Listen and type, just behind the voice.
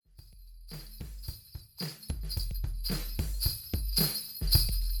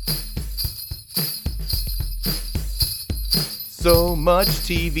So much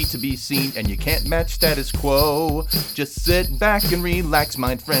TV to be seen, and you can't match status quo. Just sit back and relax,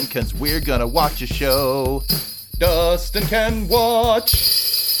 my friend, cause we're gonna watch a show. Dustin Can Watch.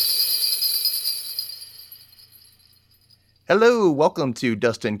 Hello, welcome to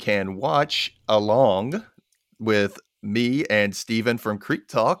Dustin Can Watch, along with me and Steven from Creek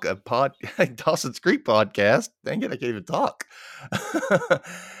Talk, Dawson's Creek podcast. Dang it, I can't even talk.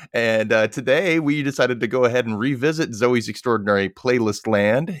 And today we decided to go ahead and revisit Zoe's Extraordinary Playlist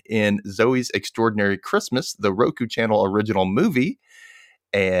Land in Zoe's Extraordinary Christmas, the Roku Channel original movie.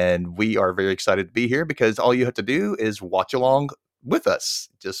 And we are very excited to be here because all you have to do is watch along with us.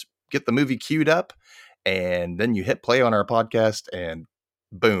 Just get the movie queued up, and then you hit play on our podcast, and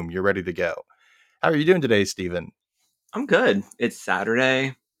boom, you're ready to go. How are you doing today, Steven? I'm good. It's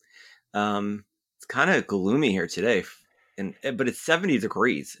Saturday. It's kind of gloomy here today, but it's 70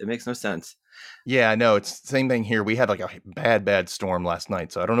 degrees. It makes no sense. Yeah, I know. It's the same thing here. We had like a bad storm last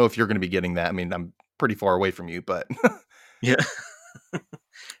night, so I don't know if you're going to be getting that. I mean, I'm pretty far away from you, but Yeah.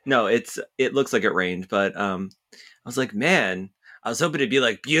 No, it looks like it rained, but I was like, man, I was hoping it'd be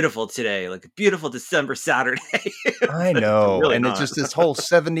like beautiful today, like a beautiful December Saturday. I know. Really And not. it's just this whole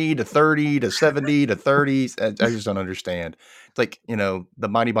 70 to 30 to 70 to 30s. I just don't understand. It's like, the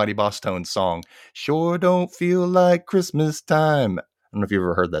Mighty Mighty Boss Tones song, Sure Don't Feel Like Christmas Time. I don't know if you've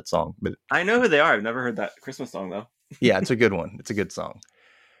ever heard that song, but I know who they are. I've never heard that Christmas song though. yeah, it's a good one. It's a good song.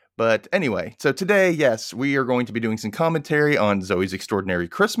 But anyway, so today, yes, we are going to be doing some commentary on Zoe's Extraordinary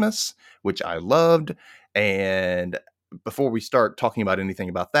Christmas, which I loved. And before we start talking about anything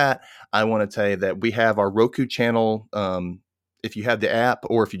about that, I want to tell you that we have our Roku channel. If you have the app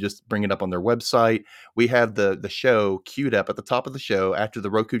or if you just bring it up on their website, we have the show queued up at the top of the show after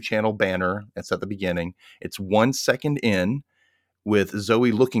the Roku channel banner. It's at the beginning. It's 1 second in with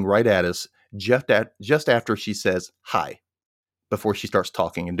Zoe looking right at us just after she says hi, before she starts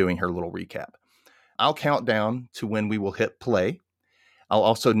talking and doing her little recap. I'll count down to when we will hit play. I'll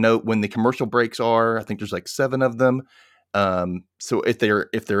also note when the commercial breaks are. I think there's like 7 of them. So if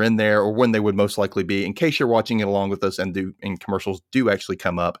they're in there, or when they would most likely be, in case you're watching it along with us and commercials do actually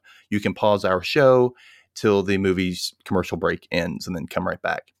come up, you can pause our show till the movie's commercial break ends and then come right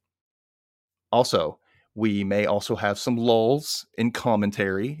back. Also, we may also have some lulls in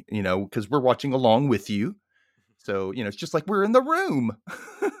commentary, because we're watching along with you. So, it's just like we're in the room,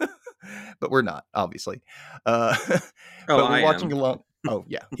 but we're not, obviously. But we're watching along. Oh,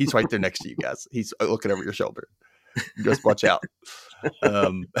 yeah. He's right there next to you guys. He's looking over your shoulder. Just watch out.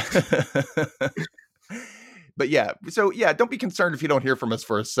 But yeah, so yeah, don't be concerned if you don't hear from us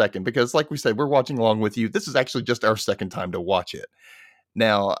for a second, because like we said, we're watching along with you. This is actually just our second time to watch it.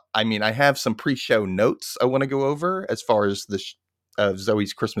 Now, I mean, I have some pre-show notes I want to go over as far as the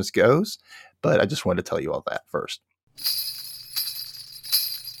Zoe's Christmas goes, but I just wanted to tell you all that first.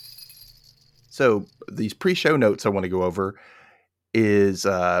 So these pre-show notes I want to go over is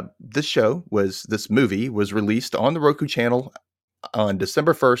this movie was released on the Roku channel on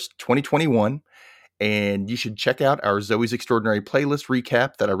December 1st, 2021. And you should check out our Zoe's Extraordinary Playlist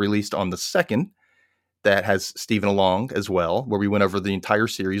recap that I released on the 2nd that has Steven along as well, where we went over the entire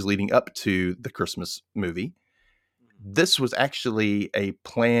series leading up to the Christmas movie. This was actually a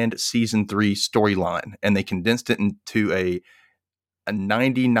planned season 3 storyline, and they condensed it into a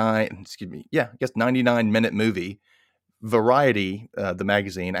 99 minute movie. Variety, the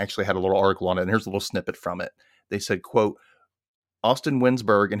magazine, actually had a little article on it, and here's a little snippet from it. They said, quote, Austin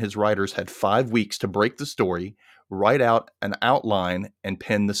Winsberg and his writers had 5 weeks to break the story, write out an outline, and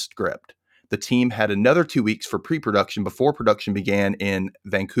pen the script. The team had another 2 weeks for pre-production before production began in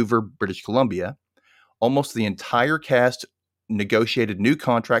Vancouver, British Columbia. Almost the entire cast negotiated new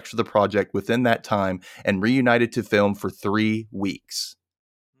contracts for the project within that time and reunited to film for 3 weeks.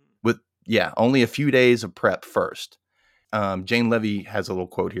 With, only a few days of prep first. Jane Levy has a little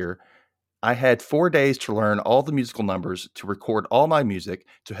quote here. I had 4 days to learn all the musical numbers, to record all my music,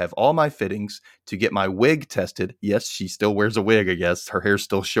 to have all my fittings, to get my wig tested. Yes, she still wears a wig, I guess. Her hair's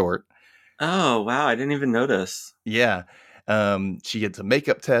still short. Oh, wow. I didn't even notice. Yeah. She gets a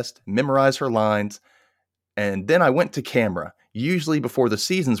makeup test, memorize her lines. And then I went to camera. Usually before the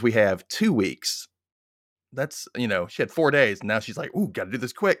seasons, we have 2 weeks. That's, she had 4 days. And now she's like, ooh, got to do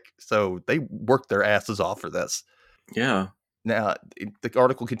this quick. So they worked their asses off for this. Yeah. Now, the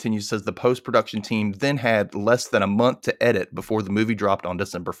article continues, says the post-production team then had less than a month to edit before the movie dropped on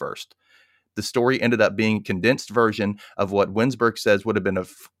December 1st. The story ended up being a condensed version of what Winsberg says would have been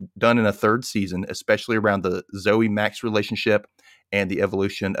done in a 3rd season, especially around the Zoe-Max relationship and the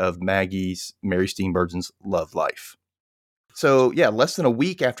evolution of Mary Steenburgen's love life. So, yeah, less than a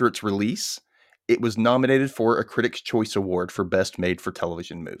week after its release, it was nominated for a Critics' Choice Award for Best Made for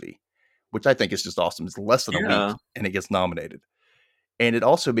Television Movie, which I think is just awesome. It's less than a Yeah. week and it gets nominated. And it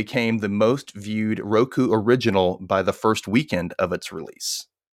also became the most viewed Roku original by the first weekend of its release.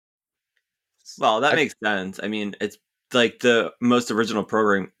 Well, that I, makes sense. I mean, it's like the most original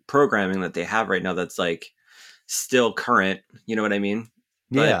programming that they have right now that's like still current. You know what I mean?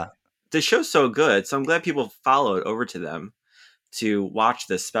 But yeah, the show's so good, so I'm glad people followed over to them to watch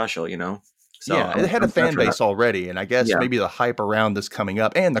this special. So yeah, it had a I'm glad fan for that. base already, and I guess Yeah. maybe the hype around this coming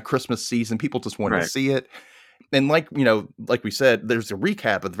up and the Christmas season, people just wanted to Right. see it. And like we said, there's a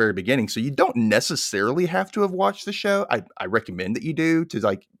recap at the very beginning, so you don't necessarily have to have watched the show. I recommend that you do to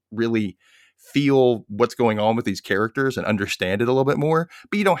like really feel what's going on with these characters and understand it a little bit more,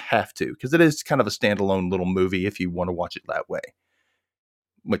 but you don't have to because it is kind of a standalone little movie if you want to watch it that way.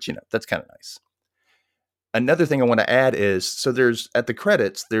 Which that's kind of nice. Another thing I want to add is so there's at the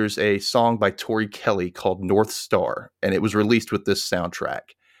credits there's a song by Tori Kelly called North Star, and it was released with this soundtrack.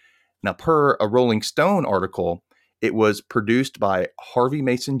 Now, per a Rolling Stone article, it was produced by Harvey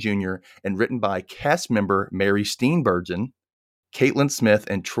Mason Jr. and written by cast member Mary Steenburgen, Caitlin Smith,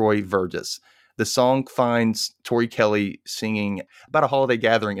 and Troy Verges. The song finds Tori Kelly singing about a holiday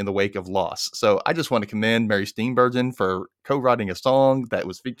gathering in the wake of loss. So I just want to commend Mary Steenburgen for co-writing a song that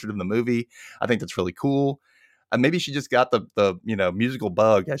was featured in the movie. I think that's really cool. And maybe she just got the musical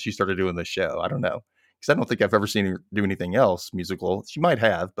bug as she started doing the show. I don't know because I don't think I've ever seen her do anything else musical. She might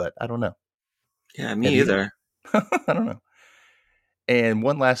have, but I don't know. Yeah, Have me you? either. I don't know. And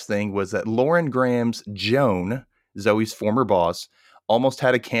one last thing was that Lauren Graham's Joan, Zoe's former boss, almost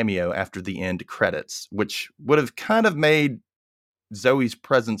had a cameo after the end credits, which would have kind of made Zoe's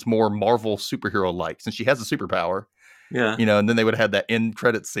presence more Marvel superhero like since she has a superpower, Yeah. and then they would have had that end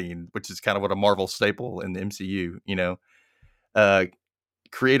credit scene, which is kind of what a Marvel staple in the MCU. Uh,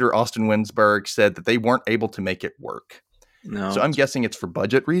 Creator Austin Winsberg said that they weren't able to make it work. So No. I'm guessing it's for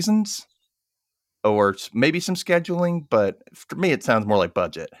budget reasons or maybe some scheduling, but for me, it sounds more like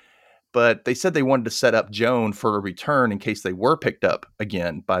budget. But they said they wanted to set up Joan for a return in case they were picked up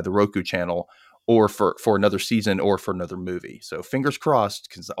again by the Roku channel or for another season or for another movie. So fingers crossed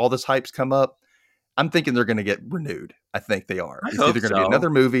because all this hype's come up. I'm thinking they're going to get renewed. I think they are. I It's hope either going to be so. another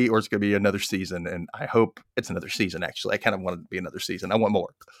movie or it's going to be another season. And I hope it's another season, actually. I kind of want it to be another season. I want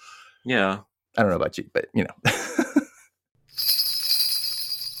more. Yeah. I don't know about you, but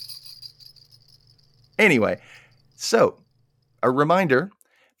Anyway, so a reminder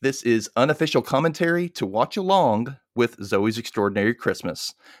this is unofficial commentary to watch along with Zoe's Extraordinary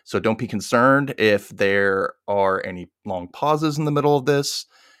Christmas. So don't be concerned if there are any long pauses in the middle of this.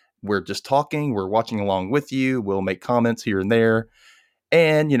 We're just talking, we're watching along with you. We'll make comments here and there.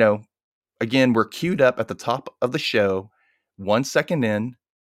 And, again, we're queued up at the top of the show, 1 second in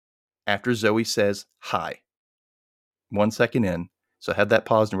after Zoe says hi. 1 second in. So have that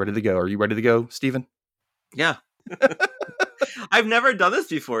paused and ready to go. Are you ready to go, Stephen? Yeah. I've never done this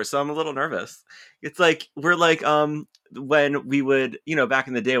before, so I'm a little nervous. It's like we're like when we would, back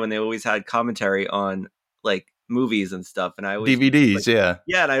in the day when they always had commentary on like movies and stuff, and I always like DVDs, yeah.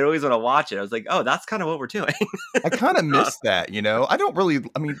 yeah, and I'd always want to watch it. I was like, oh, that's kind of what we're doing. I kind of miss that. I don't really,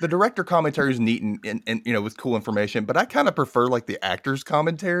 I mean, the director commentary is neat and with cool information, but I kind of prefer like the actors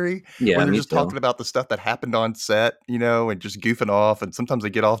commentary when Yeah, they're me just too. talking about the stuff that happened on set, and just goofing off. And sometimes they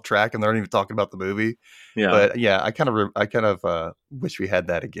get off track and they're not even talking about the movie. Yeah. But yeah, I kind of wish we had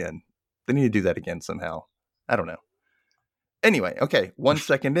that again. They need to do that again somehow. I don't know. Anyway, okay, 1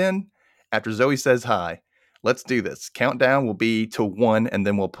 second in after Zoe says hi. Let's do this. Countdown will be to one and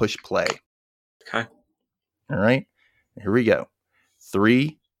then we'll push play. Okay. All right, here we go.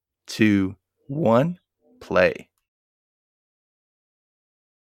 3, 2, 1, play.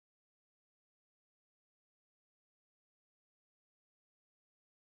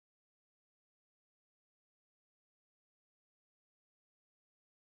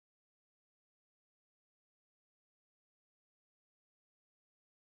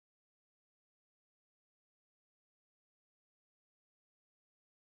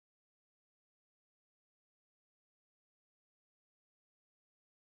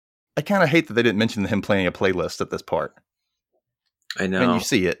 I kind of hate that they didn't mention him playing a playlist at this part. I I mean, you know.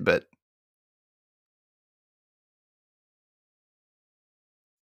 see it, but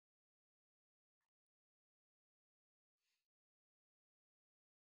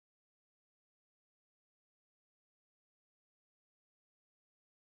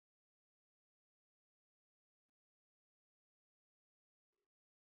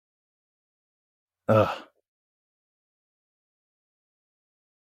ugh,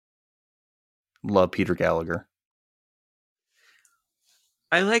 love Peter Gallagher.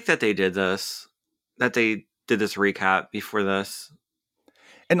 I like that they did this. that they did this recap before this.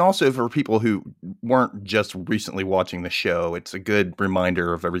 And also for people who weren't just recently watching the show, it's a good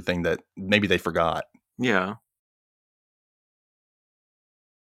reminder of everything that maybe they forgot. Yeah.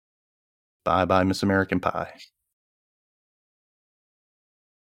 Bye bye, Miss American Pie.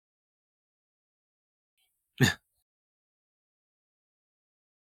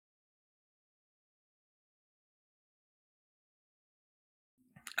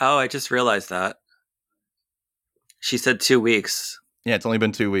 Oh, I just realized that. She said 2 weeks. Yeah, it's only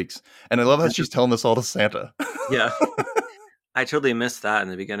been 2 weeks. And I love how she's telling this all to Santa. Yeah. I totally missed that in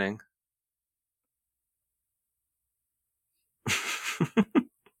the beginning.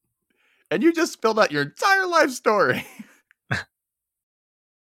 And you just spilled out your entire life story.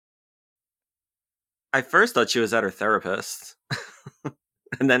 I first thought she was at her therapist.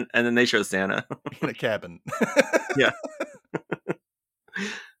 and then they show Santa. In a cabin. Yeah.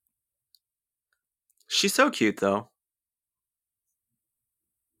 She's so cute, though.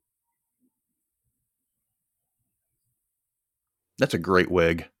 That's a great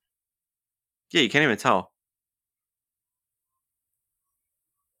wig. Yeah, you can't even tell.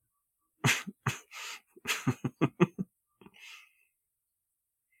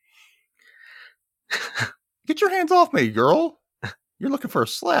 Get your hands off me, girl. You're looking for a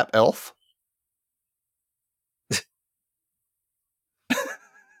slap, elf.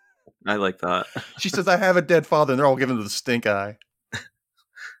 I like that. She says, I have a dead father, and they're all giving her the stink eye.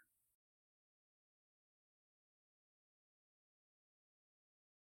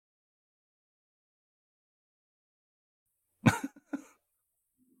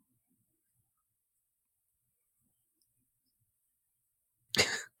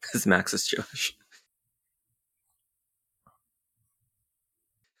 Because Max is Jewish.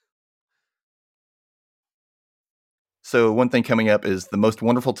 So one thing coming up is The Most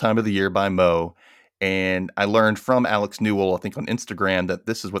Wonderful Time of the Year by Mo. And I learned from Alex Newell, I think on Instagram, that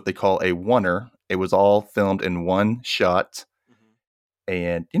this is what they call a oneer. It was all filmed in one shot.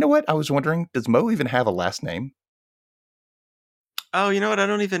 And you know what? I was wondering, does Mo even have a last name? Oh, you know what? I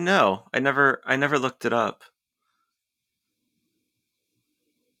don't even know. I never looked it up.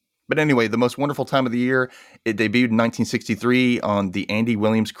 But anyway, The Most Wonderful Time of the Year, it debuted in 1963 on the Andy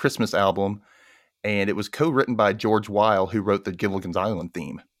Williams Christmas album, and it was co-written by George Weil, who wrote the Gilligan's Island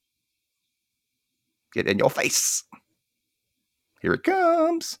theme. Get in your face. Here it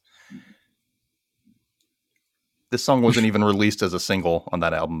comes. This song wasn't even released as a single on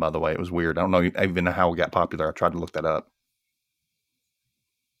that album, by the way. It was weird. I don't know even how it got popular. I tried to look that up.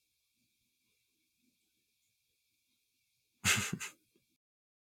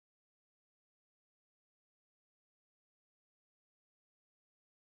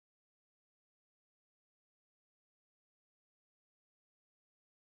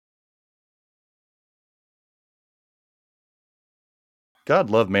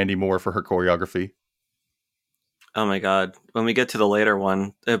 God love Mandy Moore for her choreography. Oh my god. When we get to the later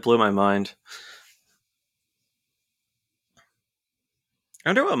one, it blew my mind. I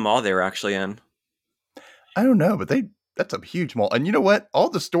wonder what mall they were actually in. I don't know, but that's a huge mall. And you know what? All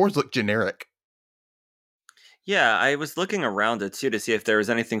the stores look generic. Yeah, I was looking around it too to see if there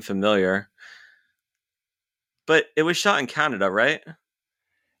was anything familiar. But it was shot in Canada, right?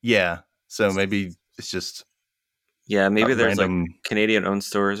 Yeah. So maybe it's just Yeah, maybe there's random... like Canadian owned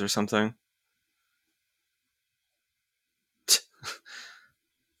stores or something.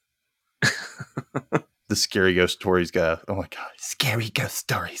 The scary ghost stories guy. Oh my god. Scary ghost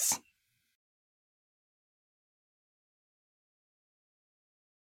stories.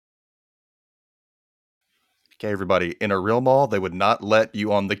 Okay, everybody. In a real mall, they would not let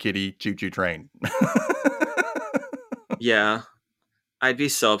you on the kiddie choo-choo train. Yeah. I'd be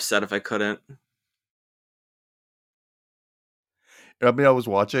so upset if I couldn't. I mean, I was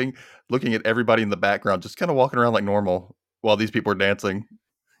watching, looking at everybody in the background, just kind of walking around like normal while these people are dancing.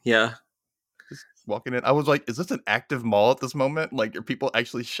 Yeah. Just walking in. I was like, is this an active mall at this moment? Like, are people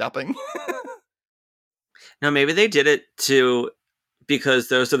actually shopping? No, maybe they did it because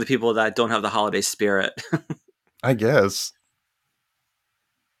those are the people that don't have the holiday spirit. I guess.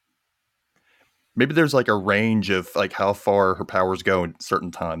 Maybe there's like a range of like how far her powers go in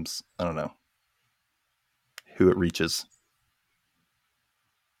certain times. I don't know who it reaches.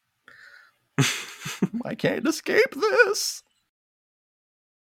 I can't escape this.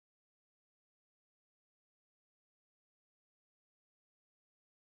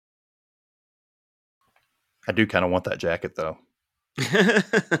 I do kind of want that jacket though.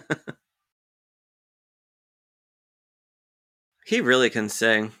 He really can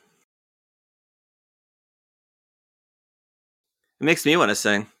sing. It makes me want to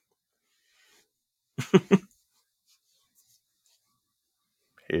sing.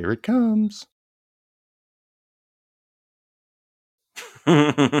 Here it comes.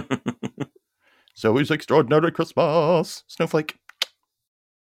 Zoe's Extraordinary Christmas. Snowflake.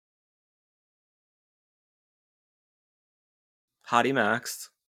 Hottie Max.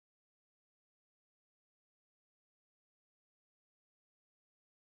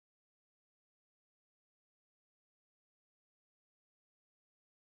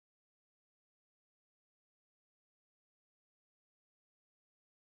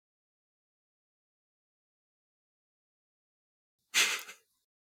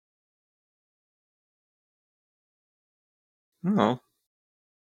 Oh.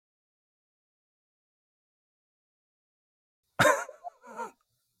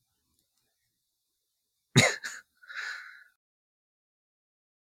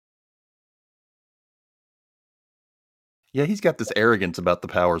 Yeah, he's got this arrogance about the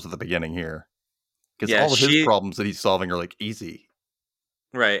powers at the beginning here. Because Yeah, all of his problems that he's solving are like easy.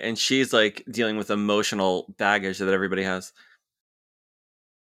 Right, and she's like dealing with emotional baggage that everybody has.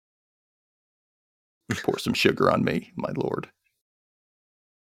 Pour some sugar on me, my lord.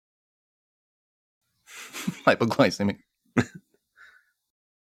 Hypoglycemic.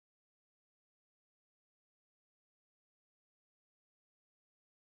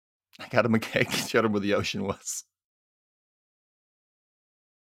 I got him a cake, showed him where the ocean was.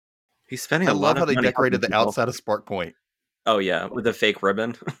 He's spending I a lot love how of they money decorated helping the people. outside of Spark Point. Oh yeah, with the fake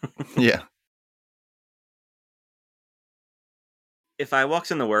ribbon. Yeah. If I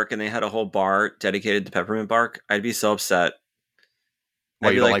walked into work and they had a whole bar dedicated to peppermint bark, I'd be so upset. Why,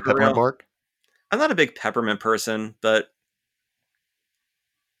 I'd you be don't like, like "For peppermint real?" bark? I'm not a big peppermint person, but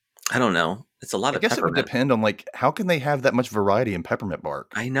I don't know. It's a lot I of guess it would peppermint. depend on, like, how can they have that much variety in peppermint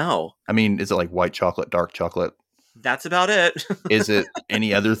bark? I know. I mean, is it like white chocolate, dark chocolate? That's about it. Is it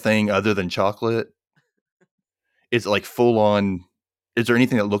any other thing other than chocolate? Is it like full on? Is there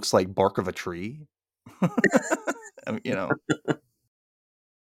anything that looks like bark of a tree? I mean, you know,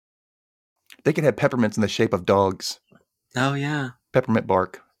 they could have peppermints in the shape of dogs. Oh yeah. Peppermint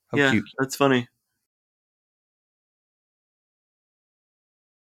bark. How Yeah, cute. that's funny.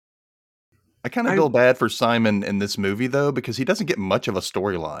 I kind of I feel bad for Simon in this movie, though, because he doesn't get much of a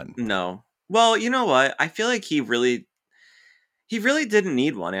storyline. No. Well, you know what? I feel like he really didn't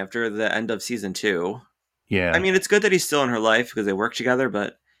need one after the end of season 2. Yeah. I mean, it's good that he's still in her life because they work together,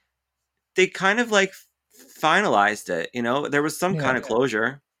 but they kind of like finalized it, you know? There was some kind of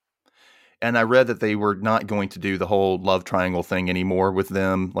closure. And I read that they were not going to do the whole love triangle thing anymore with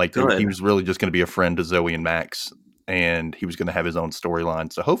them. Like, he Good. was really just going to be a friend to Zoe and Max, and he was going to have his own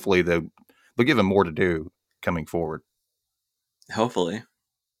storyline. So hopefully they'll give him more to do coming forward. Hopefully.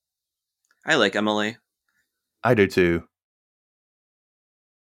 I like Emily. I do too.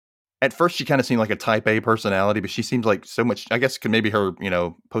 At first, she kind of seemed like a type A personality, but she seems like so much. I guess maybe her,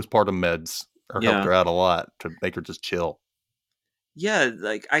 postpartum meds helped Yeah. her out a lot to make her just chill. Yeah,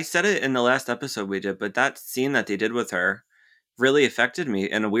 like I said it in the last episode we did, but that scene that they did with her really affected me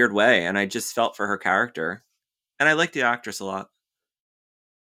in a weird way, and I just felt for her character. And I like the actress a lot.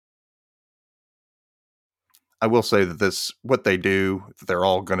 I will say that what they do, they're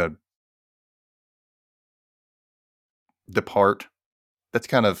all going to depart.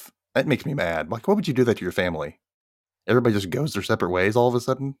 That makes me mad. Like, what would you do that to your family? Everybody just goes their separate ways all of a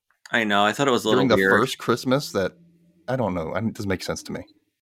sudden? I know, I thought it was a little During the weird. first Christmas I don't know. It doesn't make sense to me.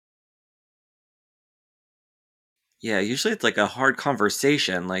 Yeah, usually it's like a hard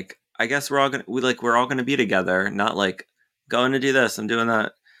conversation. Like, I guess we're all gonna be together, not like going to do this and doing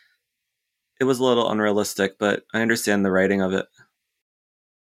that. It was a little unrealistic, but I understand the writing of it.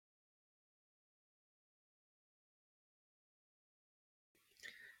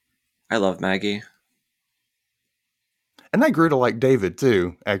 I love Maggie. And I grew to like David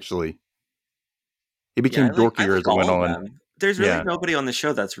too, actually. He Yeah, became I dorkier like as it went all of on. them. There's really nobody on the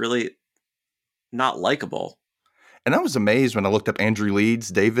show that's really not likable. And I was amazed when I looked up Andrew Leeds,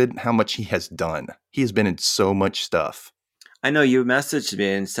 David, how much he has done. He has been in so much stuff. I know you messaged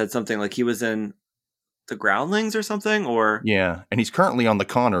me and said something like he was in The Groundlings or something, or Yeah, and he's currently on The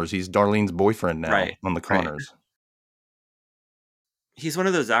Connors. He's Darlene's boyfriend now right, on The right. Connors. He's one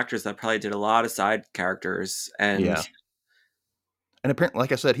of those actors that probably did a lot of side characters, and Yeah. And apparently,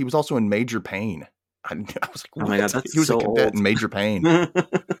 like I said, he was also in Major Pain. I was like, what? Oh my god, that's He was so a cadet old. in Major Pain.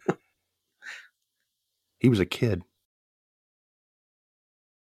 He was a kid.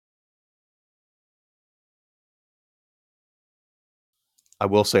 I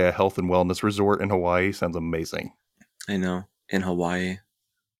will say a health and wellness resort in Hawaii sounds amazing. I know. In Hawaii.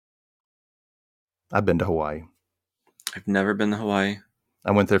 I've been to Hawaii. I've never been to Hawaii.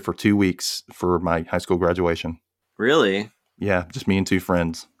 I went there for 2 weeks for my high school graduation. Really? Yeah, just me and 2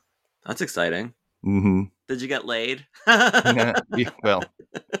 friends. That's exciting. Mm-hmm. Did you get laid? Yeah, well,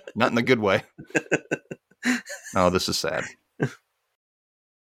 not in a good way. Oh, this is sad.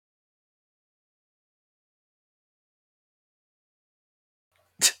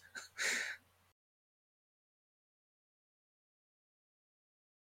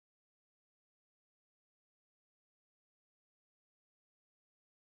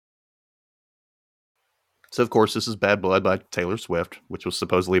 So, of course, this is Bad Blood by Taylor Swift, which was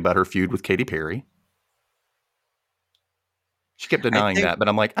supposedly about her feud with Katy Perry. She kept denying that, but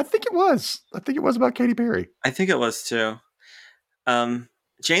I'm like, I think it was. I think it was about Katy Perry. I think it was too.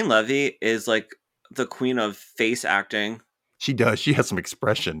 Jane Levy is like the queen of face acting. She does. She has some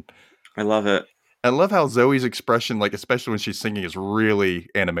expression. I love it. I love how Zoe's expression, like especially when she's singing, is really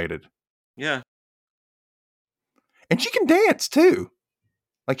animated. Yeah. And she can dance too.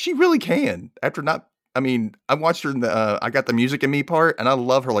 Like she really can. I watched her in the I Got the Music in Me part, and I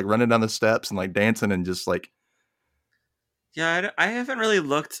love her like running down the steps and like dancing and just like. Yeah, I haven't really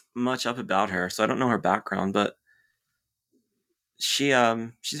looked much up about her, so I don't know her background, but she's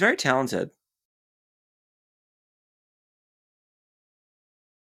very talented.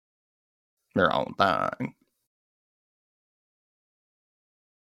 Their own thing.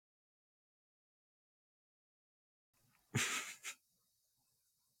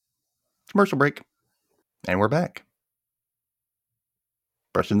 Commercial break. And we're back.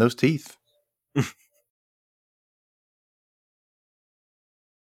 Brushing those teeth.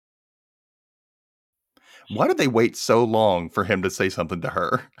 Why did they wait so long for him to say something to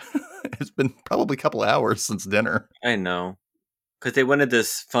her? It's been probably a couple hours since dinner. I know. Because they wanted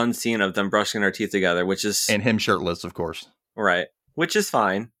this fun scene of them brushing their teeth together, which is... And him shirtless, of course. Right. Which is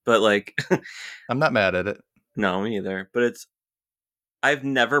fine, but like... I'm not mad at it. No, me either. But it's... I've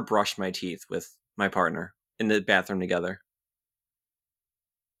never brushed my teeth with my partner in the bathroom together.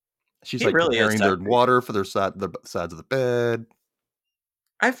 She's like really preparing their water for the sides of the bed.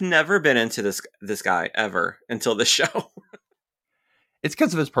 I've never been into this guy ever until this show. It's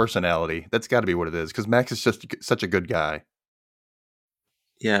because of his personality. That's got to be what it is. Because Max is just such a good guy.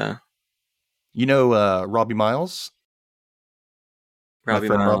 Yeah. You know Robbie Miles? My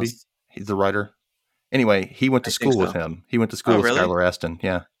friend Robbie? He's the writer. Anyway, he went to school with him. He went to school with Skylar Aston.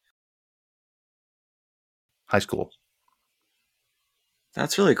 Yeah. High school.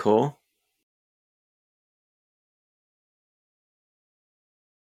 That's really cool.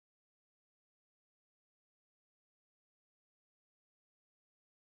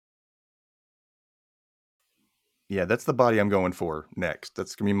 Yeah, that's the body I'm going for next.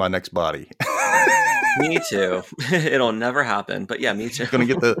 That's going to be my next body. Me too. It'll never happen, but yeah, me too. Gonna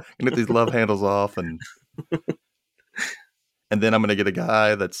get these love handles off and then I'm gonna get a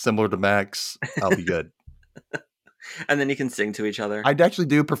guy that's similar to Max. I'll be good. And then you can sing to each other. I actually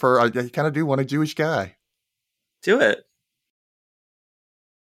do prefer. I kind of do want a Jewish guy. Do it.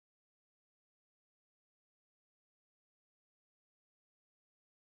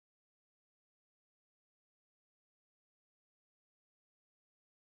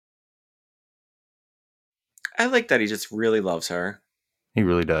 I like that he just really loves her. He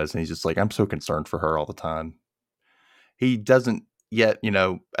really does. And he's just like, I'm so concerned for her all the time. He doesn't yet,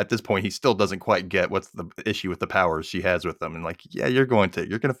 at this point, he still doesn't quite get what's the issue with the powers she has with them. And like, yeah, you're going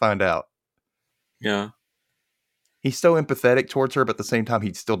to find out. Yeah. He's so empathetic towards her, but at the same time,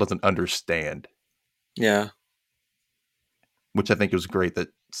 he still doesn't understand. Yeah. Which I think was great that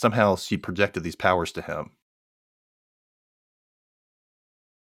somehow she projected these powers to him.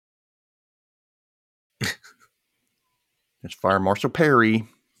 There's Fire Marshal Perry.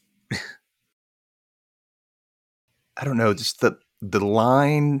 I don't know, just the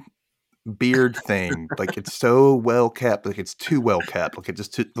line beard thing. Like it's so well kept. Like it's too well kept. Like it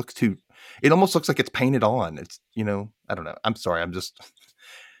just looks too. It almost looks like it's painted on. It's I don't know. I'm sorry. I'm just.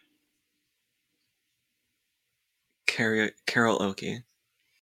 Carol Oakey.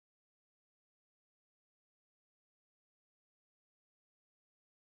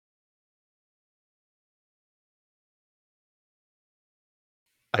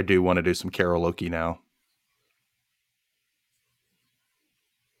 I do want to do some karaoke now.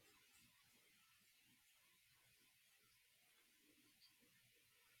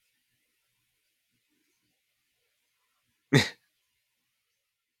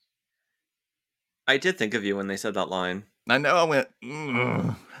 I did think of you when they said that line. I know. I went.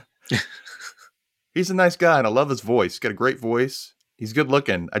 He's a nice guy, and I love his voice. He's got a great voice. He's good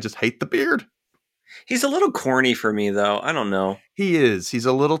looking. I just hate the beard. He's a little corny for me, though. I don't know. He is. He's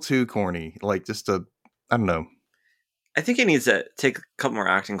a little too corny. Like I don't know. I think he needs to take a couple more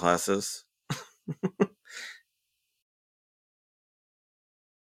acting classes.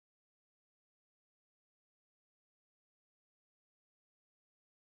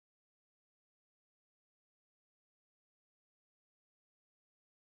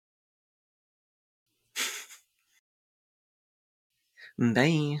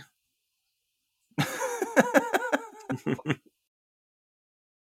 Bye.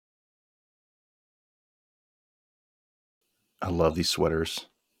 I love these sweaters.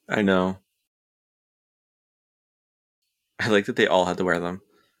 I know. I like that they all had to wear them.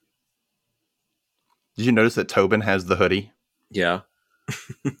 Did you notice that Tobin has the hoodie? Yeah.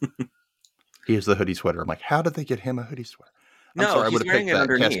 He has the hoodie sweater. I'm like, how did they get him a hoodie sweater? I'm No, sorry, I would he's have wearing picked it that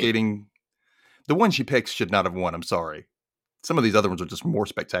underneath. cascading. The one she picks should not have won. I'm sorry. Some of these other ones are just more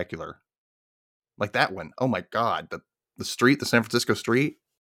spectacular. Like that one. Oh my god, the street, the San Francisco street.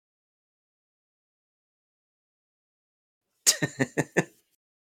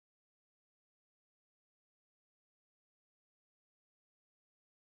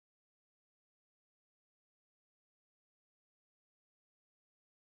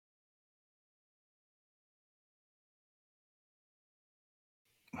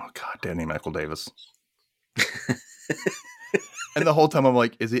 Oh god, Danny Michael Davis. And the whole time I'm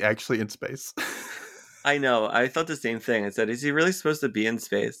like, is he actually in space? I know. I thought the same thing. I said, is he really supposed to be in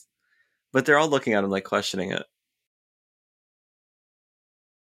space? But they're all looking at him like questioning it.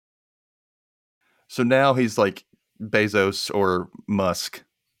 So now he's like Bezos or Musk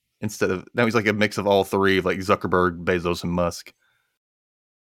instead of now he's like a mix of all three, like Zuckerberg, Bezos, and Musk.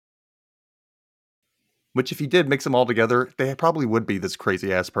 Which if he did mix them all together, they probably would be this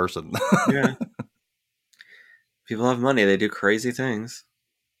crazy ass person. Yeah. People have money. They do crazy things.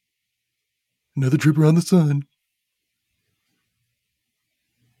 Another trip around the sun.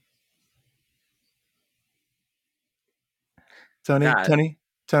 Tony, That. Tony,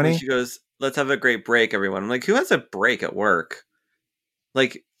 When Tony. she goes, let's have a great break, everyone. I'm like, who has a break at work?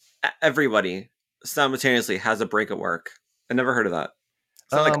 Like, everybody simultaneously has a break at work. I never heard of that.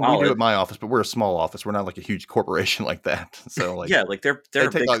 It's not like We do college. at my office, but we're a small office. We're not like a huge corporation like that. So like, Yeah, like they're they a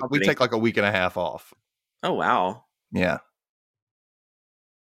take big like we company. take like a week and a half off. Oh wow. Yeah,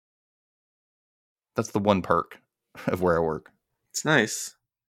 that's the one perk of where I work. It's nice.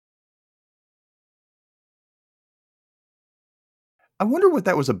 I wonder what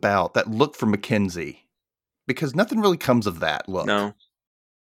that was about. That look from McKinsey, because nothing really comes of that look. No.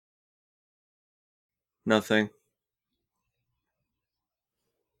 Nothing.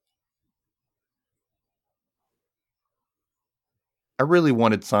 I really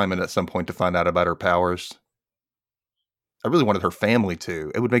wanted Simon at some point to find out about her powers. I really wanted her family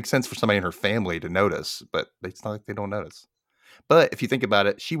to. It would make sense for somebody in her family to notice, but it's not like they don't notice. But if you think about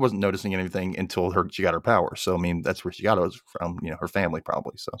it, she wasn't noticing anything until she got her power. So I mean, that's where she got it from. You know, her family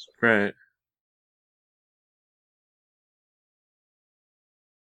probably. So Right.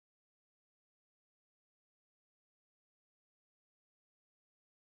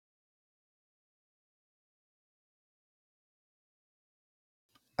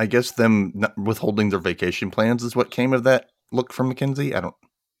 I guess them withholding their vacation plans is what came of that look from McKinsey. I don't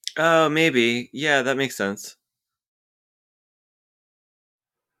Oh, maybe. Yeah, that makes sense.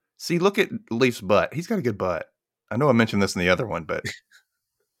 see. Look at Leaf's butt. He's got a good butt. I know I mentioned this in the other one, but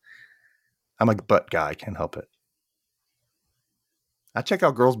I'm a butt guy. Can't help it. I check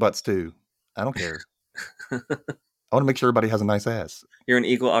out girls' butts too. I don't care. I want to make sure everybody has a nice ass. You're an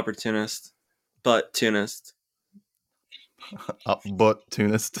equal opportunist, but tunist. Butt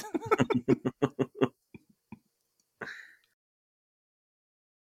tunist.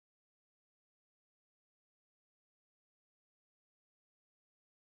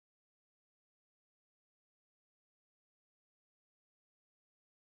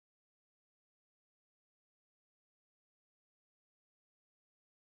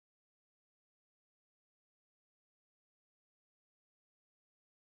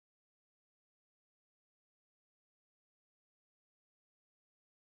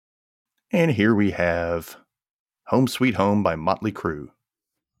 And here we have Home Sweet Home by Motley Crue.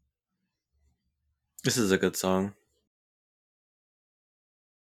 This is a good song.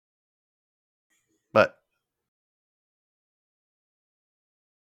 But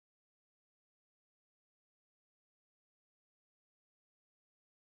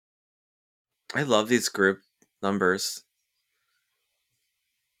I love these group numbers.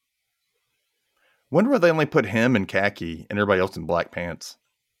 wonder why they only put him in khaki and everybody else in black pants.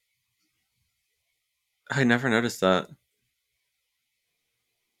 I never noticed that.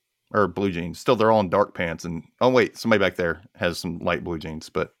 Or blue jeans. Still, they're all in dark pants. And oh, wait, somebody back there has some light blue jeans.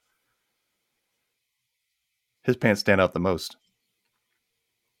 But His pants stand out the most.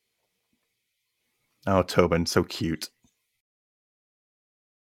 Oh, Tobin, so cute.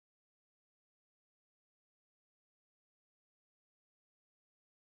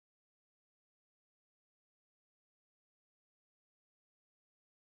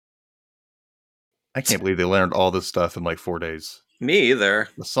 I can't believe they learned all this stuff in like 4 days. Me either.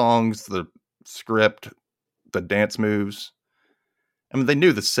 The songs, the script, the dance moves. I mean, they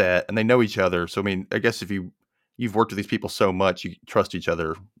knew the set and they know each other. So, I mean, I guess if you've worked with these people so much, you trust each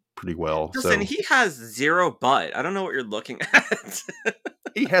other pretty well. Listen, So he has zero butt. I don't know what you're looking at.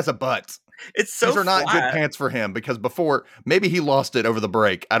 he has a butt. It's so These are not good flat. pants for him because before maybe he lost it over the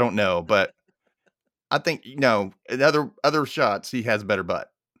break. I don't know, but I think in other shots he has better butt.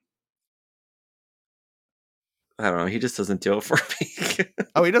 I don't know. He just doesn't do it for me.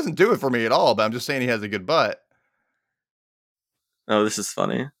 Oh, he doesn't do it for me at all, but I'm just saying he has a good butt. Oh, this is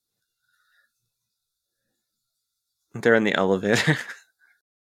funny. They're in the elevator.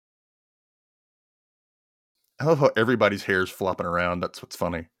 I love how everybody's hair is flopping around. That's what's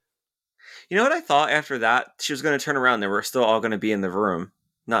funny. You know what I thought after that? She was going to turn around. They were still all going to be in the room,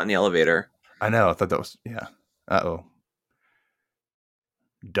 not in the elevator. I know. I thought that was yeah. Uh-oh.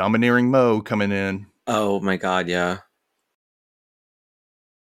 Domineering Mo coming in. Oh my god, yeah.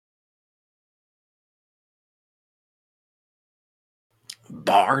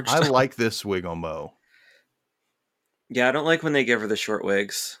 Barged. I like this wig on Mo. Yeah, I don't like when they give her the short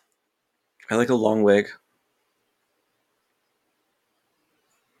wigs. I like a long wig.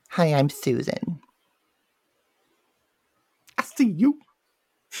 Hi, I'm Susan. I see you.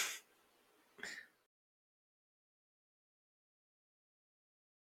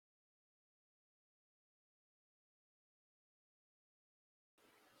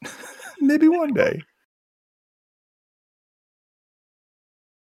 Maybe one day.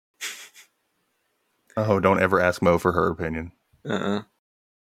 Oh, don't ever ask Mo for her opinion. Uh-uh.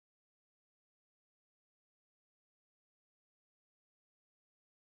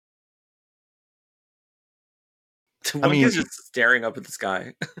 I mean, is just staring up at the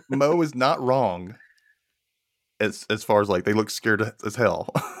sky. Mo is not wrong. As far as like they look scared as hell.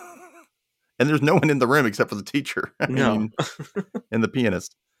 And there's no one in the room except for the teacher. I No. mean, and the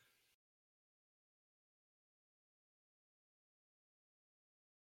pianist.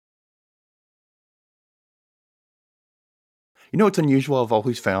 You know what's unusual? I've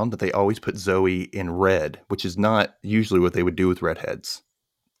always found that they always put Zoe in red, which is not usually what they would do with redheads.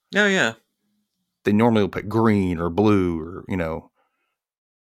 Oh, yeah. They normally will put green or blue or.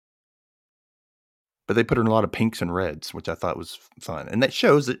 But they put her in a lot of pinks and reds, which I thought was fun. And that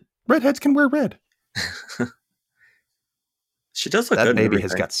shows that redheads can wear red. She does look That good. baby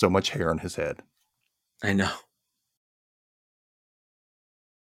has got so much hair on his head. I know.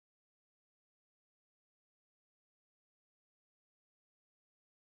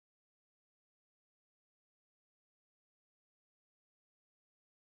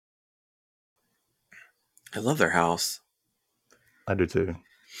 I love their house. I do too.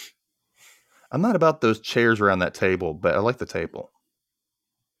 I'm not about those chairs around that table, but I like the table.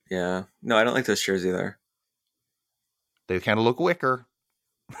 Yeah. No, I don't like those chairs either. They kind of look wicker.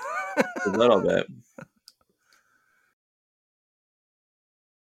 A little bit.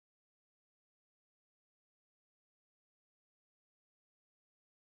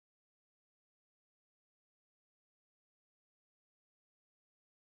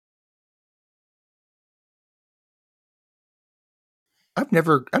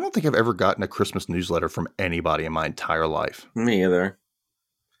 I don't think I've ever gotten a Christmas newsletter from anybody in my entire life. Me either.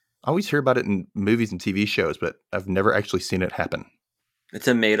 I always hear about it in movies and TV shows, but I've never actually seen it happen. It's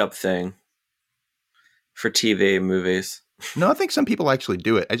a made up thing for TV movies. No, I think some people actually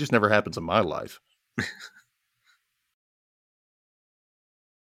do it. It just never happens in my life.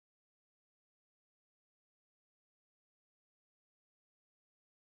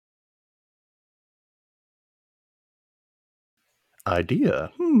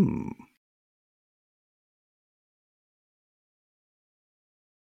 Idea.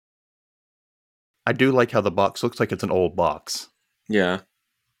 I do like how the box looks like it's an old box. Yeah.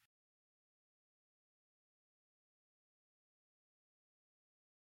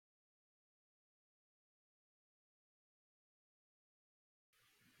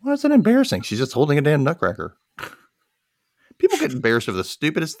 Why is that embarrassing? She's just holding a damn nutcracker. People get embarrassed over the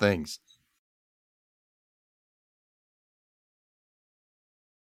stupidest things.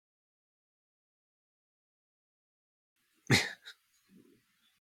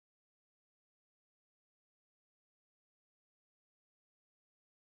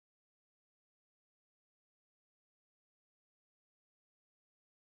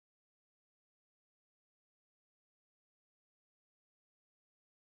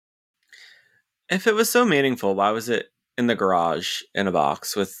 If it was so meaningful, why was it in the garage in a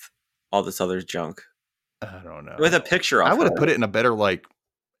box with all this other junk? I don't know. With a picture I of would her. have put it in a better, like,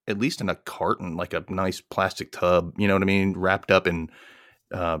 at least in a carton, like a nice plastic tub, you know what I mean? Wrapped up in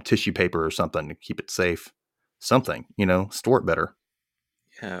tissue paper or something to keep it safe. Something, store it better.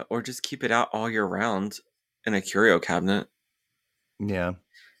 Yeah, or just keep it out all year round in a curio cabinet. Yeah.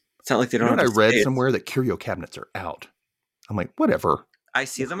 It's not like they You know don't what have I the read space. somewhere? That curio cabinets are out. I'm like, whatever. I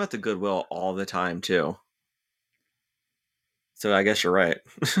see them at the Goodwill all the time too. So I guess you're right.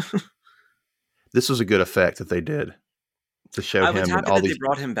 This was a good effect that they did to show I was him in happy all that they these.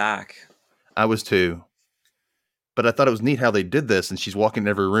 brought him back. I was too. But I thought it was neat how they did this, and she's walking in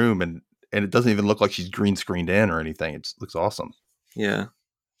every room, and it doesn't even look like she's green screened in or anything. It looks awesome. Yeah.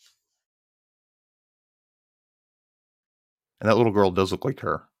 And that little girl does look like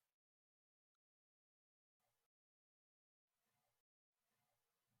her.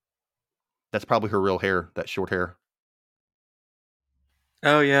 That's probably her real hair, that short hair.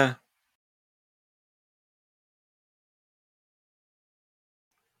 Oh yeah.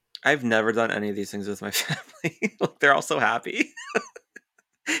 I've never done any of these things with my family. They're all so happy.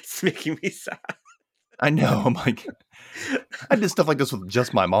 It's making me sad. I know. I'm like, I did stuff like this with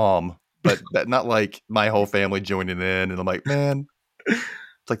just my mom, but not like my whole family joining in. And I'm like, man,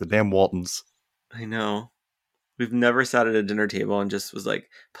 it's like the damn Waltons. I know. We've never sat at a dinner table and just was like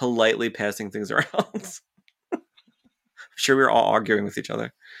politely passing things around. I'm sure we were all arguing with each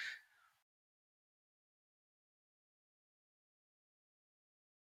other.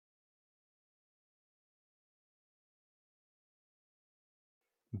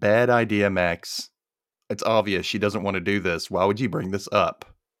 Bad idea, Max. It's obvious she doesn't want to do this. Why would you bring this up?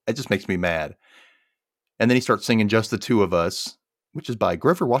 It just makes me mad. And then he starts singing Just the Two of Us, which is by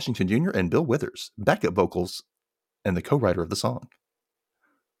Grover Washington Jr. and Bill Withers, backup vocals, and the co-writer of the song.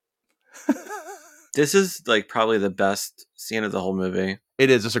 This is like probably the best scene of the whole movie. It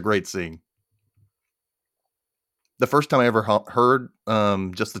is. It's a great scene. The first time I ever heard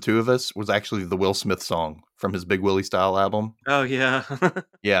Just the Two of Us was actually the Will Smith song from his Big Willie Style album. Oh, yeah.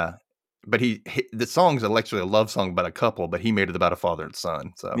 Yeah. But the song's actually a love song about a couple, but he made it about a father and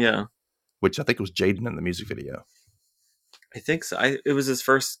son. So Yeah. Which I think was Jaden in the music video. I think so. It was his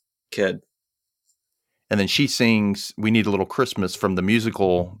first kid. And then she sings We Need a Little Christmas from the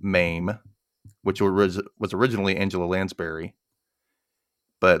musical Mame, which was originally Angela Lansbury,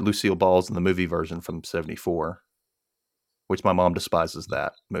 but Lucille Ball's in the movie version from 1974, which my mom despises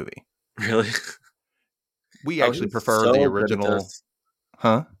that movie. Really? We actually prefer the original.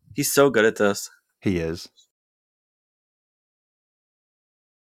 Huh? He's so good at this. He is.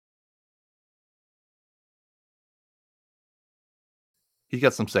 He's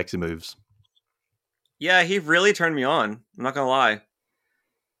got some sexy moves. Yeah, he really turned me on. I'm not going to lie.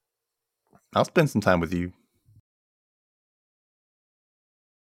 I'll spend some time with you.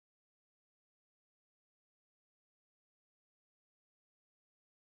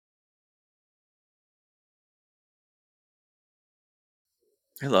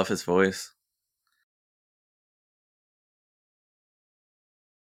 I love his voice.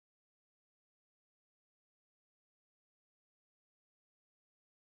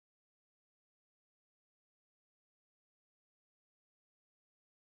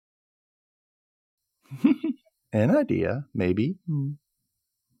 An idea, maybe.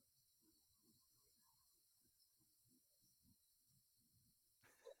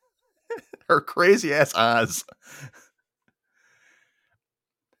 Her crazy ass eyes.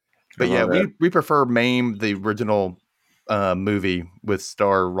 But yeah, we prefer Mame, the original movie with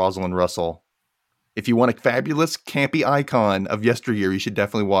star Rosalind Russell. If you want a fabulous, campy icon of yesteryear, you should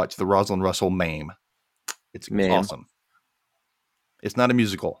definitely watch the Rosalind Russell Mame. It's awesome. It's not a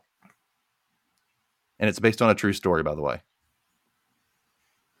musical. And it's based on a true story, by the way.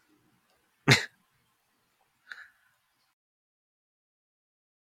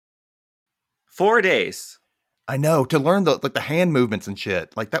 Four days. I know, to learn the hand movements and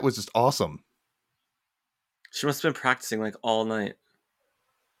shit. Like, that was just awesome. She must have been practicing like all night.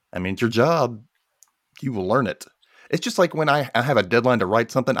 I mean, it's your job. You will learn it. It's just like when I have a deadline to write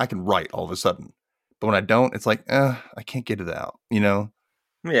something, I can write all of a sudden. But when I don't, it's like, I can't get it out, you know?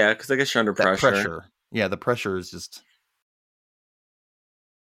 Yeah, because I guess you're under pressure. Yeah, the pressure is just...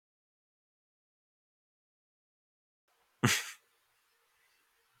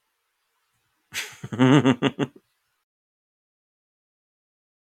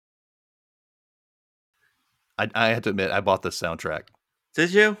 I have to admit, I bought this soundtrack.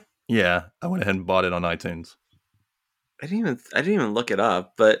 Did you? Yeah, I went ahead and bought it on iTunes. I didn't even look it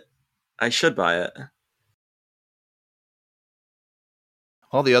up, but I should buy it.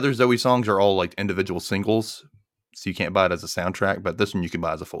 All the other Zoe songs are all like individual singles, so you can't buy it as a soundtrack. But this one you can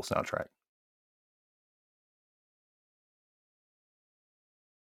buy as a full soundtrack.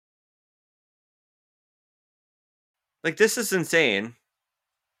 Like, this is insane.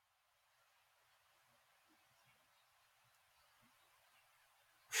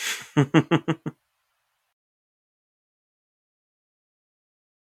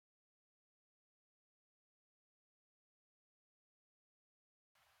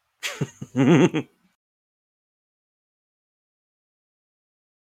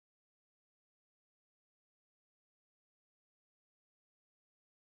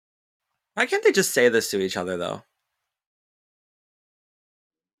 Why can't they just say this to each other, though?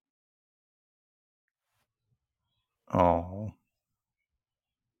 Oh,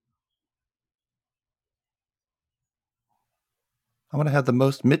 I want to have the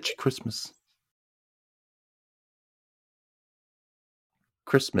most Mitch Christmas.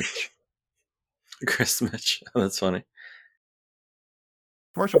 Christmas. Christmas. Oh, that's funny.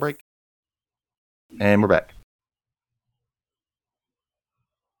 Commercial break. And we're back.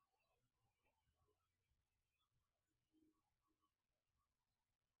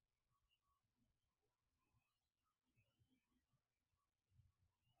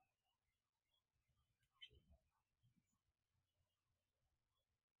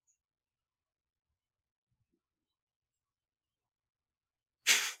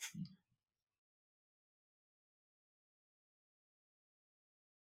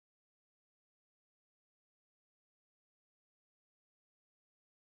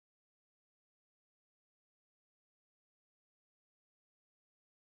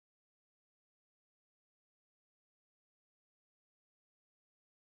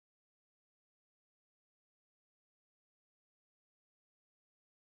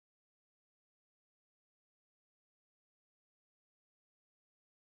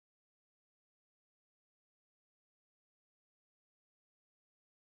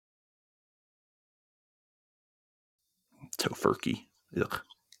 Tofurkey. Ugh.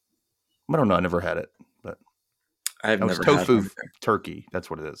 I don't know. I never had it, but I've it's never had tofu one. turkey. That's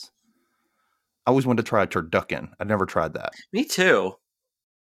what it is. I always wanted to try a turducken. I'd never tried that. Me too.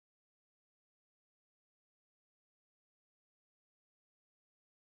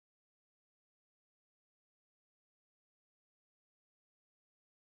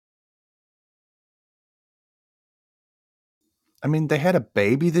 I mean, they had a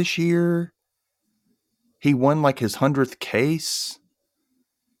baby this year. He won like his 100th case.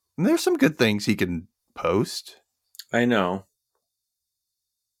 And there's some good things he can post. I know.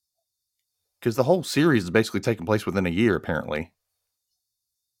 Because the whole series is basically taking place within a year, apparently.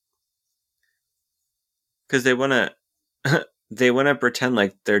 Because they want to, they want to pretend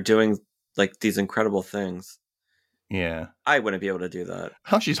like they're doing like these incredible things. Yeah. I wouldn't be able to do that.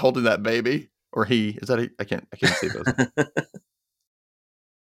 How she's holding that baby. Or he. Is that a, I can't see those.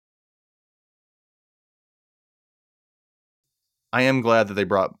 I am glad that they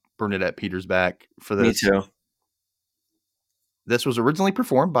brought Bernadette Peters back for Me this. too. This was originally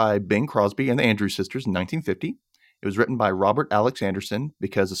performed by Bing Crosby and the Andrews Sisters in 1950. It was written by Robert Alex Anderson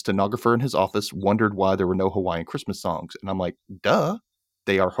because a stenographer in his office wondered why there were no Hawaiian Christmas songs. And I'm like, duh,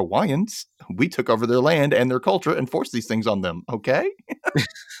 they are Hawaiians. We took over their land and their culture and forced these things on them, okay?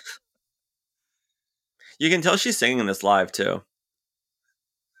 You can tell she's singing this live too.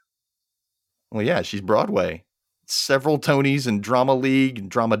 Well, yeah, she's Broadway. Several Tonys and Drama League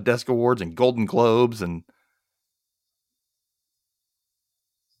and Drama Desk Awards and Golden Globes, and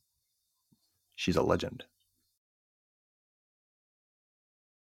she's a legend.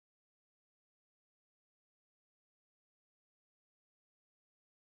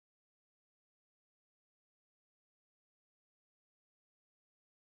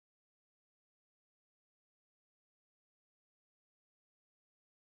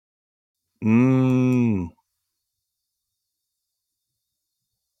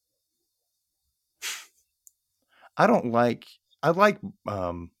 I don't like. I like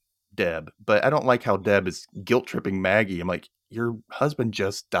Deb, but I don't like how Deb is guilt tripping Maggie. I'm like, your husband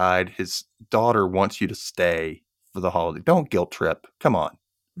just died. His daughter wants you to stay for the holiday. Don't guilt trip. Come on.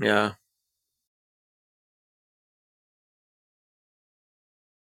 Yeah.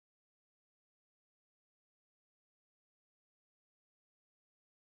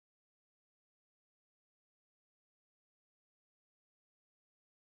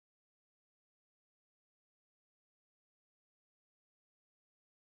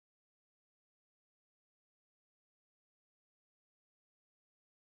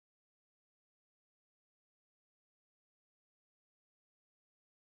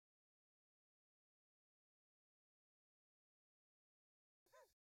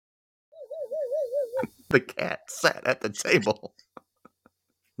 The cat sat at the table.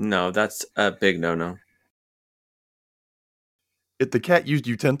 No, that's a big no-no. If the cat used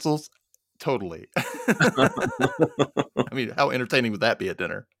utensils, totally. I mean, how entertaining would that be at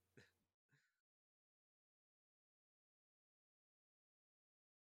dinner?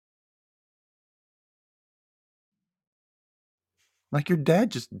 Like, your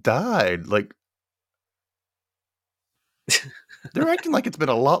dad just died. Like, they're acting like it's been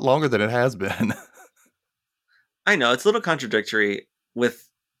a lot longer than it has been. I know it's a little contradictory with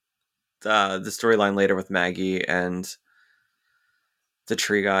the storyline later with Maggie and the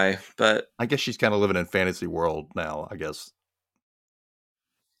tree guy, but I guess she's kind of living in fantasy world now, I guess.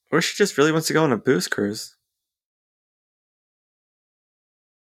 or she just really wants to go on a booze cruise.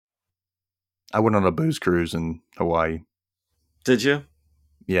 I went on a booze cruise in Hawaii. Did you?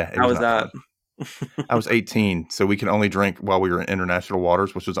 Yeah, it How was was not that? fun. I was 18, so we can only drink while we were in international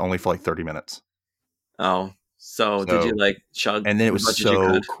waters, which was only for like 30 minutes. Oh, so did you So, like chug and then it as was much as you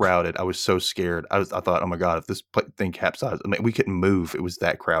so could? crowded. I was so scared. I thought, oh my god, if this thing capsized, I mean, we couldn't move. It was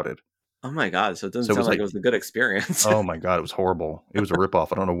that crowded. Oh my god! So it doesn't So it sound was like it like, was a good experience. oh my god, it was horrible. It was a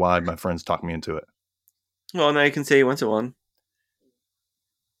ripoff. I don't know why my friends talked me into it. Well, now you can say you went to one.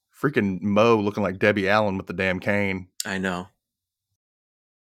 Freaking Mo looking like Debbie Allen with the damn cane. I know.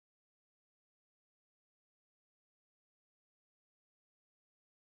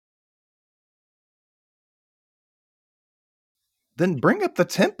 Then bring up the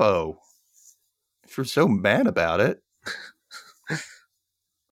tempo. If you're so mad about it.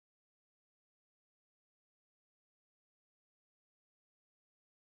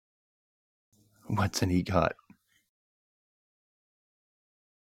 What's an EGOT?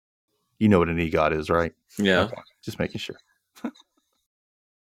 You know what an EGOT is, right? Yeah. Okay, just making sure.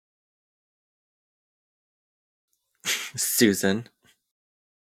 Susan.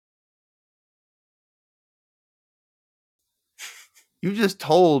 You just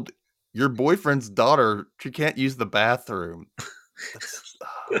told your boyfriend's daughter she can't use the bathroom.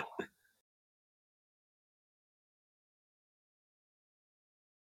 Oh.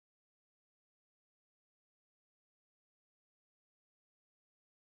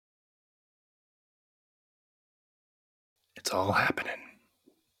 It's all happening.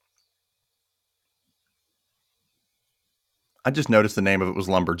 I just noticed the name of it was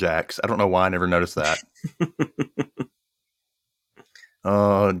Lumberjacks. I don't know why I never noticed that.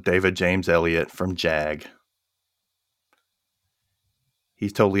 Oh, David James Elliott from Jag.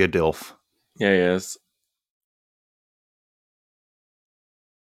 He's totally a DILF. Yeah, he is.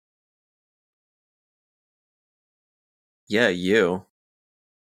 Yeah, you.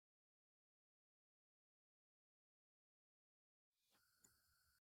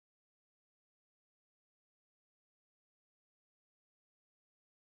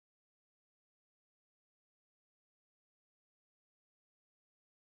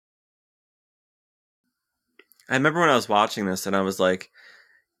 I remember when I was watching this and I was like,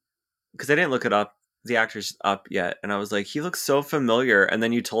 because I didn't look it up, the actor's up yet, and I was like, he looks so familiar. And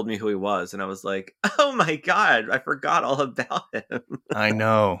then you told me who he was, and I was like, oh my god, I forgot all about him. I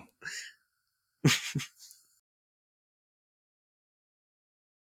know.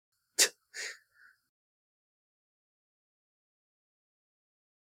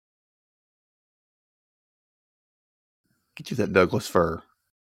 Get you that Douglas fir.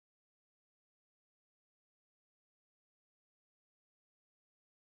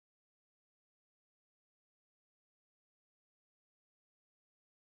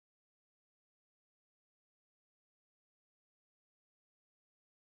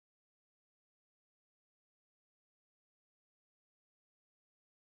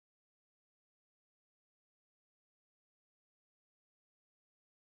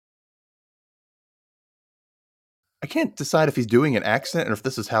 I can't decide if he's doing an accent or if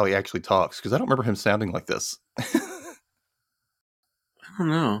this is how he actually talks, because I don't remember him sounding like this. I don't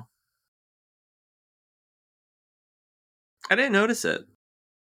know. I didn't notice it.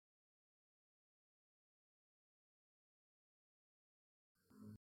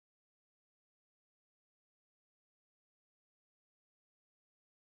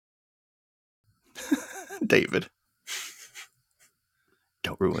 David.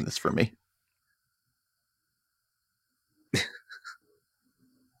 Don't ruin this for me.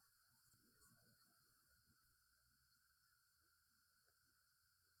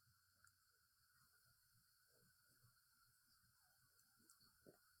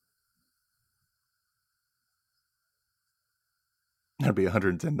 That'd be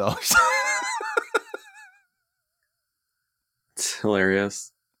 $110. It's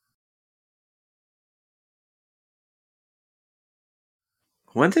hilarious.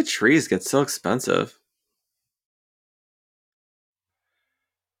 When did trees get so expensive?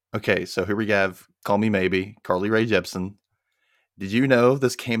 Okay, so here we have Call Me Maybe, Carly Rae Jepsen. Did you know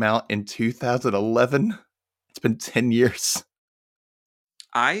this came out in 2011? It's been 10 years.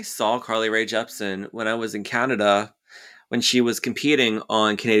 I saw Carly Rae Jepsen when I was in Canada when she was competing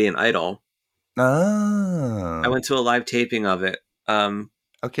on Canadian Idol. I Ah. went to a live taping of it.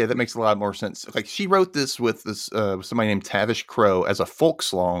 Okay, that makes a lot more sense. Like she wrote this with somebody named Tavish Crow as a folk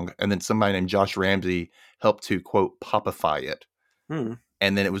song, and then somebody named Josh Ramsey helped to quote popify it.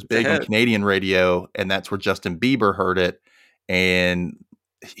 And then it was It's a big on hit. Canadian radio, and that's where Justin Bieber heard it, and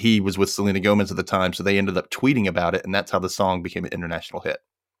he was with Selena Gomez at the time, so they ended up tweeting about it, and that's how the song became an international hit.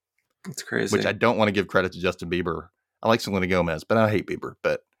 It's crazy. Which I don't want to give credit to Justin Bieber. I like Selena Gomez, but I hate Bieber.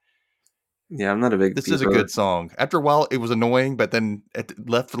 But yeah, I'm not a big. this Bieber. is a good song. After a while, it was annoying, but then it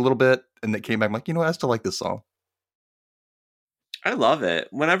left for a little bit, and it came back. I'm like, you know what? I still like this song. I love it.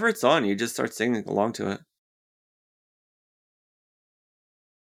 Whenever it's on, you just start singing along to it.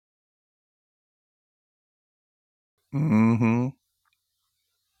 Mm-hmm. You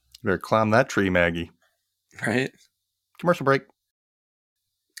better climb that tree, Maggie. Right? Commercial break.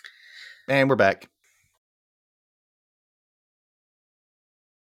 And we're back.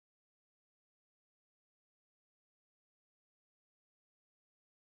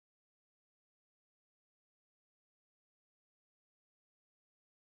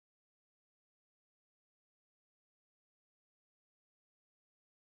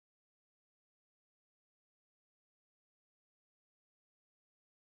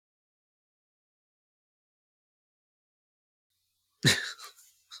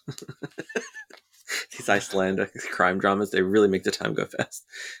 These Icelandic crime dramas, they really make the time go fast.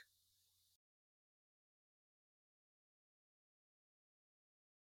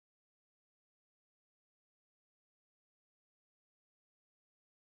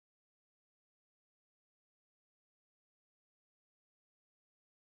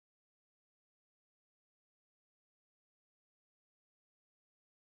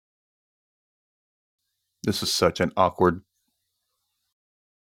 This is such an awkward.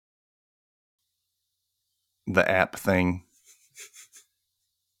 The app thing.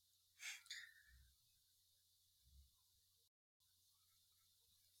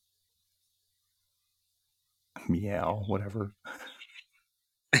 Meow, whatever.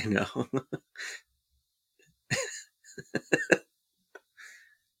 I know.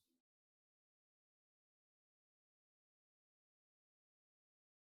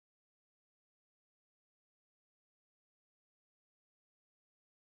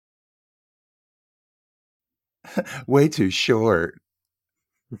 Way too short.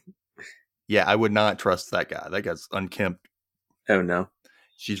 Yeah, I would not trust that guy. That guy's unkempt. Oh no.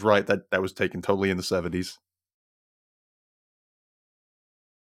 She's right. That was taken totally in the 70s.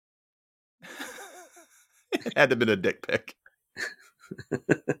 It had to have been a dick pic.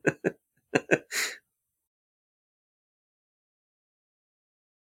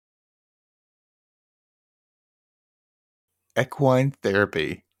 Equine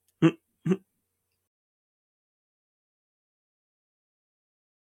therapy.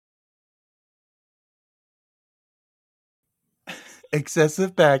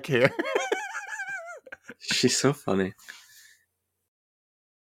 Excessive back hair. She's so funny.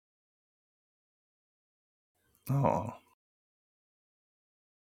 Oh.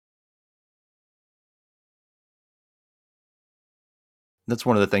 That's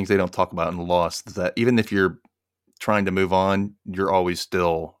one of the things they don't talk about in Lost, is that even if you're trying to move on, you're always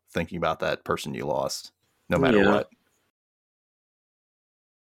still thinking about that person you lost, no matter what.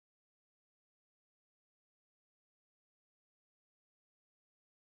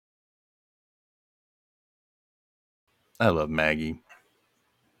 I love Maggie.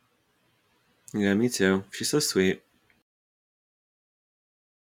 Yeah, me too. She's so sweet.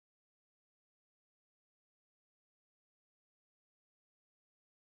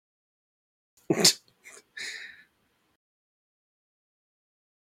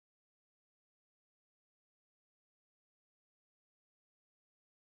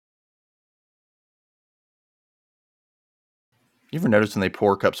 You ever notice when they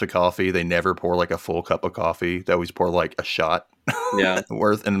pour cups of coffee, they never pour like a full cup of coffee. They always pour like a shot Yeah.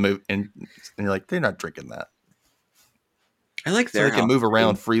 worth and move, and you're like, they're not drinking that. I like So they can move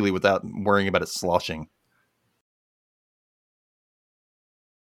around freely without worrying about it sloshing.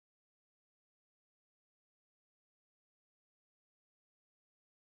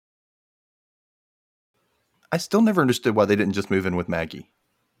 I still never understood why they didn't just move in with Maggie.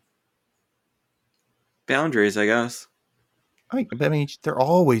 Boundaries, I guess. I mean, they're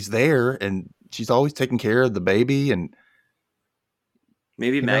always there, and she's always taking care of the baby, and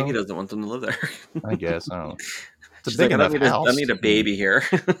maybe Maggie doesn't want them to live there. I guess I don't know. It's a She's big like, I enough don't house. need a baby here.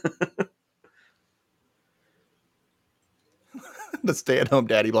 The stay-at-home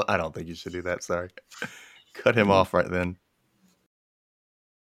daddy. I don't think you should do that. Sorry. Cut him off right then.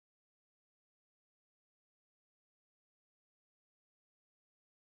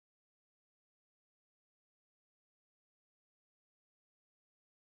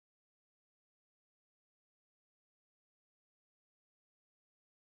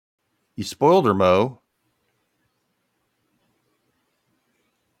 You spoiled her, Mo.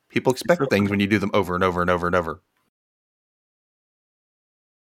 People expect things when you do them over and over and over and over.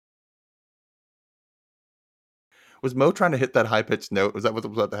 Was Mo trying to hit that high-pitched note? Was that what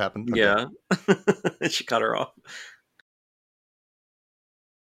was about to happen? Okay. Yeah. She cut her off.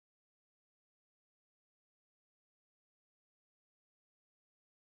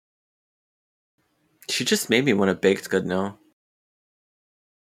 She just made me want a baked good now.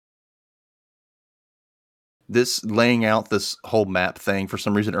 This laying out this whole map thing, for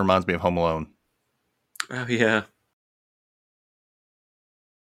some reason, it reminds me of Home Alone. Oh, yeah.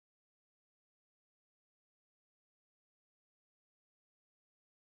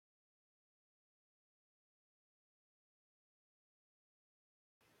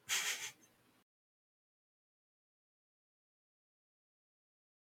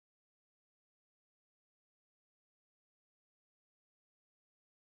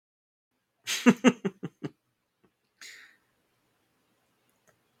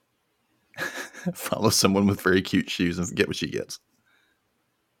 Follow someone with very cute shoes and get what she gets.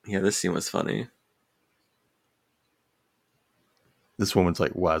 Yeah, this scene was funny. This woman's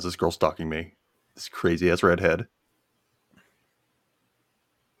like, why is this girl stalking me? This crazy ass redhead.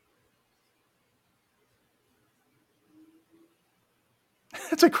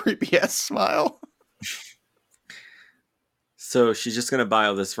 That's a creepy ass smile. So she's just gonna buy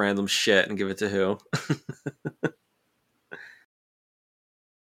all this random shit and give it to who?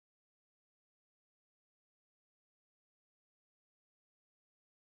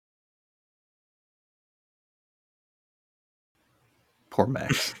 Poor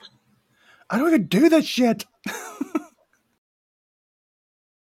Max. I don't even do that shit.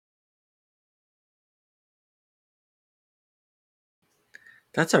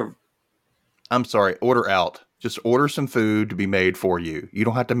 I'm sorry, order out. Just order some food to be made for you. You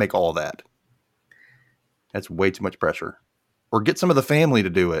don't have to make all that. That's way too much pressure. Or get some of the family to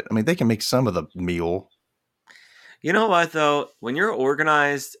do it. I mean, they can make some of the meal. You know what though? When you're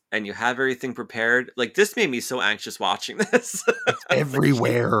organized and you have everything prepared, like this made me so anxious watching this. It's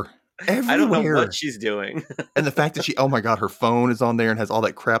everywhere. I don't know Everywhere. what she's doing. And the fact that oh my God, her phone is on there and has all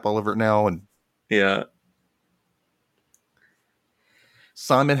that crap all over it now. And yeah.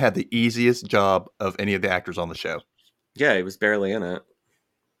 Simon had the easiest job of any of the actors on the show. Yeah, he was barely in it.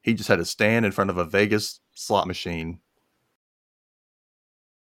 He just had to stand in front of a Vegas slot machine.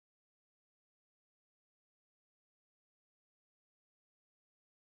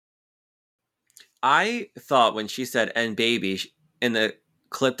 I thought when she said "and baby" in the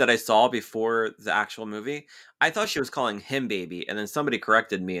clip that I saw before the actual movie, I thought she was calling him baby, and then somebody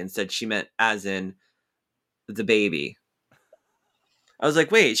corrected me and said she meant as in the baby. I was like,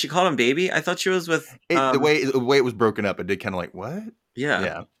 wait, she called him baby? I thought she was with The way it was broken up, it did kind of like, what? Yeah.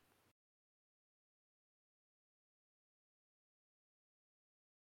 Yeah.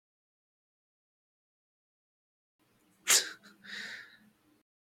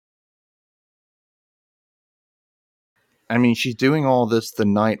 I mean, she's doing all this the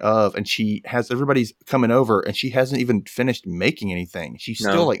night of, and she has everybody's coming over, and she hasn't even finished making anything. She's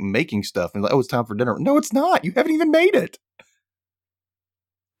still like making stuff, and like, oh, it's time for dinner. No, it's not. You haven't even made it.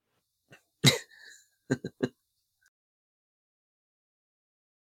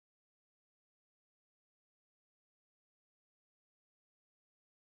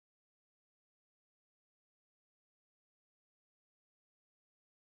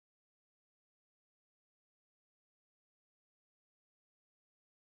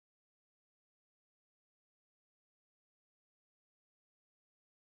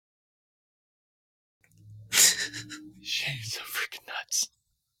 She's so freaking nuts.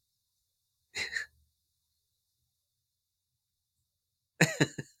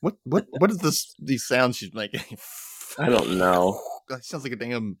 What is this? These sounds she's making? I don't know. It sounds like a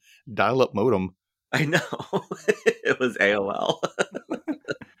damn dial-up modem. I know. It was AOL.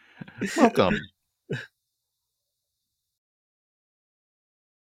 Welcome.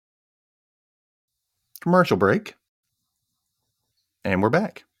 Commercial break. And we're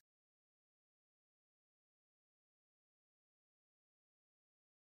back.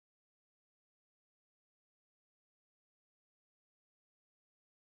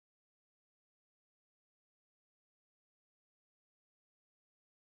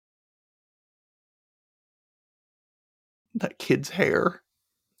 That kid's hair.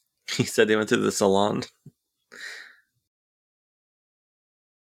 He said they went to the salon.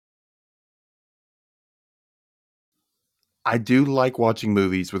 I do like watching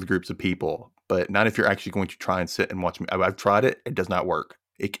movies with groups of people, but not if you're actually going to try and sit and watch me. I've tried it. It does not work.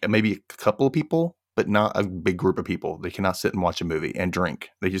 Maybe a couple of people, but not a big group of people. They cannot sit and watch a movie and drink.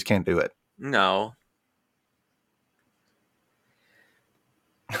 They just can't do it. No.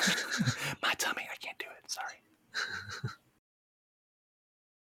 My tummy, I can't do it. Sorry.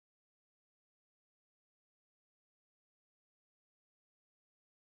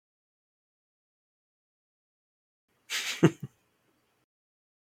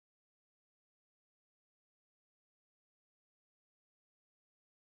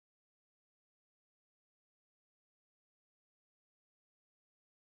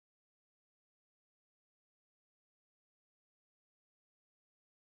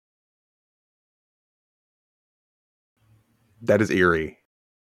 That is eerie.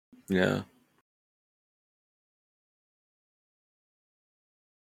 Yeah.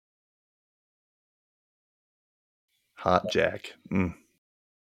 Hot Jack. Look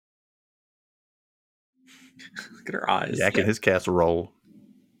at her eyes. Jack and his casserole.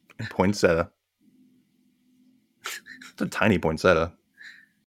 And poinsettia. It's a tiny poinsettia.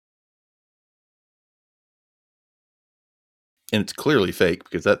 And it's clearly fake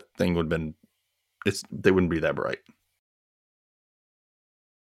because that thing would have been, they wouldn't be that bright.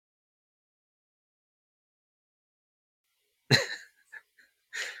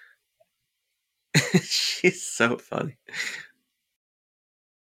 She's so funny.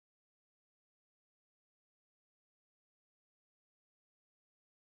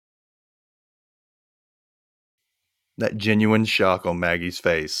 That genuine shock on Maggie's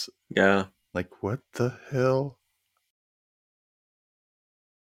face. Yeah. Like, what the hell?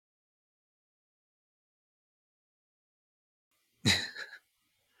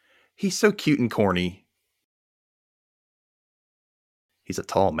 He's so cute and corny. He's a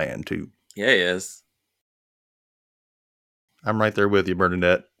tall man, too. Yeah, he is. I'm right there with you,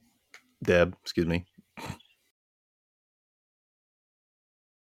 Bernadette. Deb, excuse me.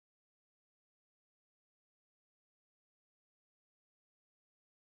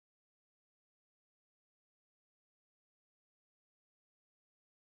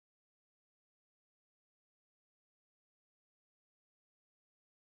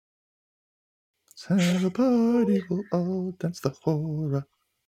 Let's have a party, we'll all dance the horror.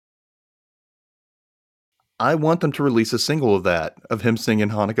 I want them to release a single of that, of him singing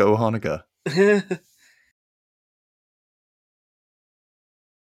Hanukkah, oh Hanukkah.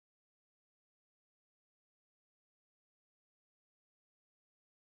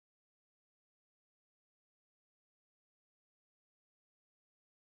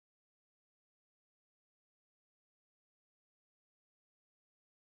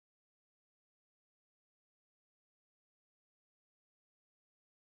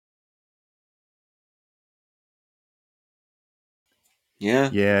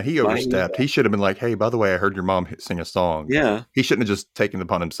 Yeah. Yeah, he overstepped. He should have been like, hey, by the way, I heard your mom sing a song. Yeah. He shouldn't have just taken it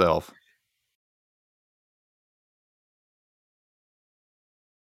upon himself.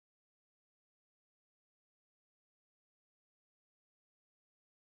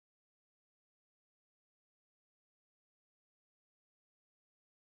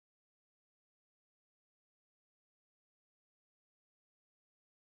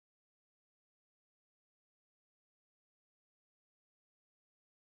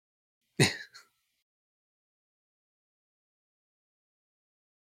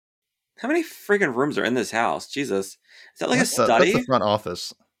 How many freaking rooms are in this house? Jesus. Is that like That's a study? the front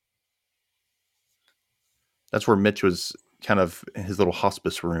office. That's where Mitch was kind of in his little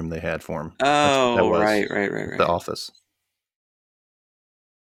hospice room they had for him. That's what that Oh, was. right. The office.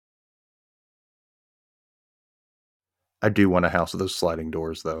 I do want a house with those sliding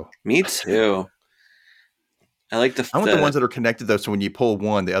doors, though. Me too. I like I want the ones that are connected, though, so when you pull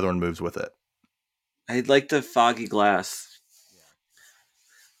one, the other one moves with it. I like the foggy glass.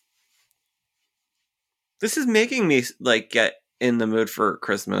 This is making me like get in the mood for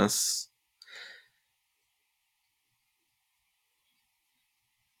Christmas.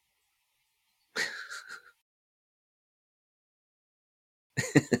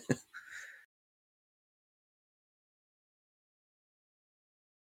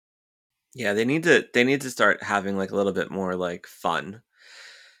 Yeah, they need to start having like a little bit more like fun.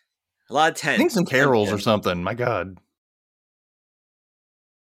 A lot of tents. Sing some carols or something. My God.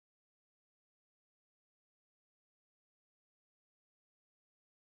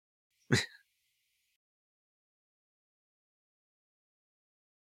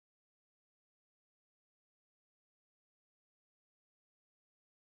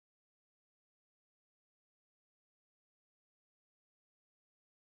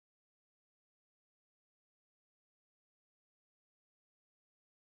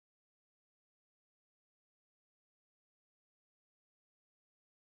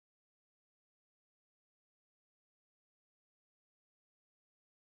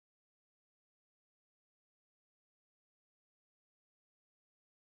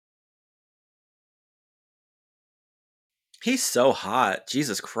 He's so hot.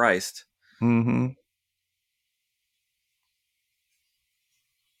 Jesus Christ. Mm-hmm.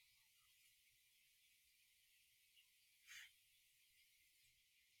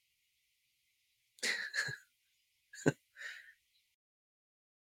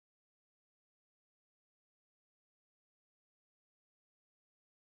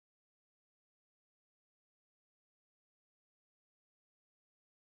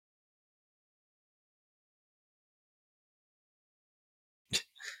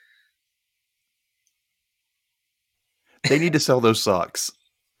 They need to sell those socks.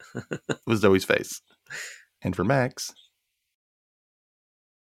 Was Zoe's face. And for Max,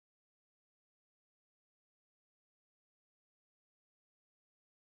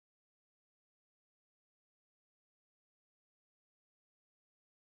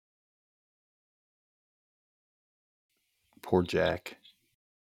 poor Jack.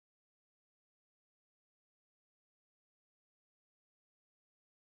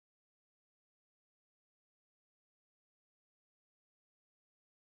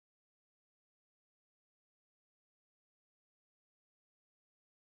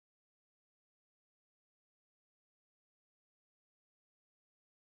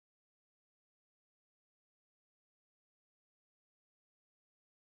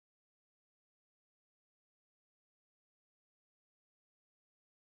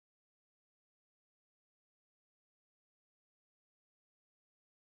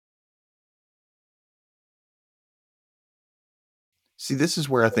 See, this is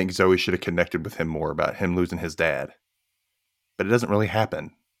where I think Zoe should have connected with him more about him losing his dad. But it doesn't really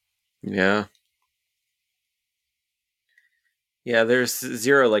happen. Yeah. Yeah, there's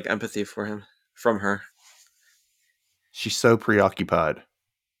zero like empathy for him from her. She's so preoccupied.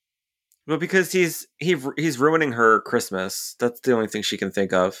 Well, because he's ruining her Christmas. That's the only thing she can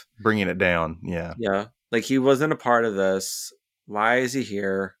think of. Bringing it down, yeah. Yeah. Like he wasn't a part of this. Why is he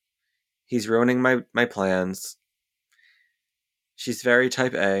here? He's ruining my plans. She's very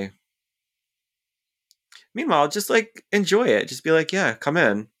type A. Meanwhile, just like enjoy it. Just be like, yeah, come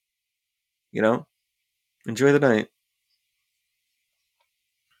in. You know? Enjoy the night.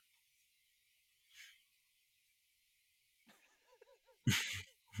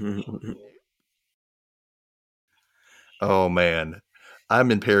 Oh man.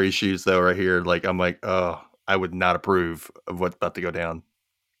 I'm in Perry's shoes though right here. Like I'm like, oh, I would not approve of what's about to go down.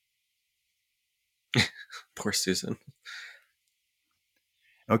 Poor Susan.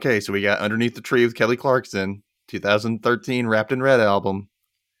 Okay, so we got Underneath the Tree with Kelly Clarkson, 2013 Wrapped in Red album.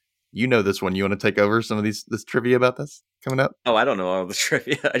 You know this one. You want to take over some of this trivia about this coming up? Oh, I don't know all the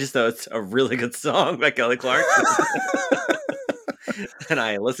trivia. I just know it's a really good song by Kelly Clarkson. And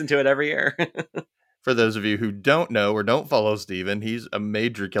I listen to it every year. For those of you who don't know or don't follow Steven, he's a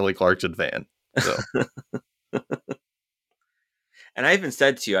major Kelly Clarkson fan. So. And I even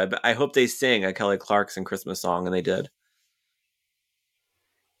said to you, I hope they sing a Kelly Clarkson Christmas song, and they did.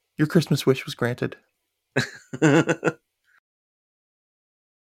 Your Christmas wish was granted. And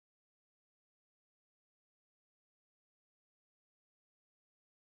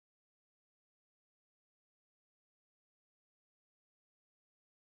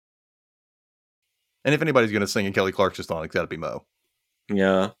if anybody's going to sing a Kelly Clarkson song, it's got to be Mo.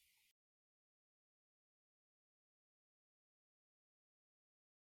 Yeah.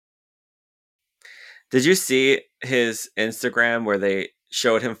 Did you see his Instagram where they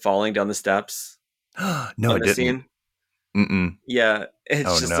showed him falling down the steps? No, I didn't. Scene? Mm-mm. Yeah,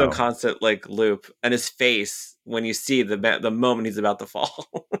 it's just a constant like loop, and his face when you see the moment he's about to fall.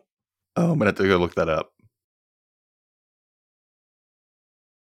 Oh, I'm gonna have to go look that up.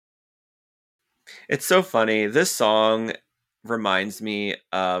 It's so funny. This song reminds me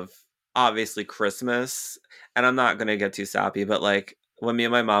of obviously Christmas, and I'm not gonna get too sappy, but like when me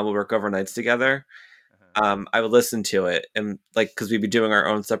and my mom would work overnights together, I would listen to it and like because we'd be doing our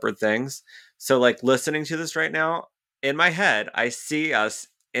own separate things. So like listening to this right now in my head, I see us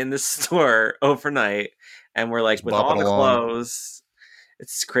in the store overnight, and we're like just with all the clothes.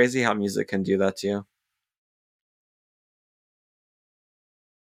 It's crazy how music can do that to you.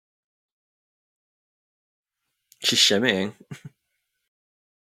 She's shimmying.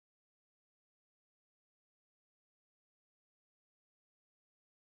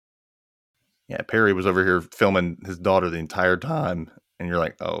 Yeah, Perry was over here filming his daughter the entire time, and you're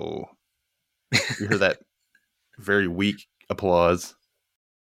like, oh. You hear that very weak applause.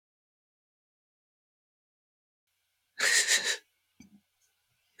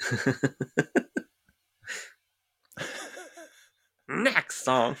 Next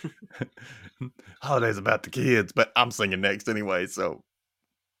song. Holiday's about the kids, but I'm singing next anyway, so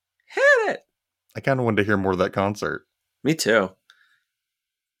hit it. I kind of wanted to hear more of that concert. Me too.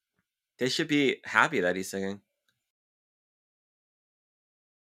 They should be happy that he's singing.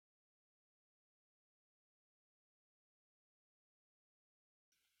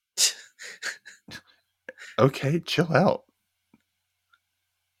 Okay, chill out.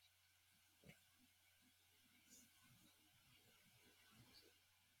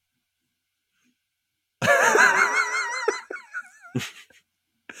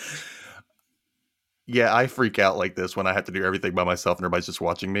 Yeah, I freak out like this when I have to do everything by myself and everybody's just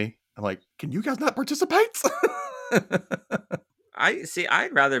watching me. I'm like, can you guys not participate? I see.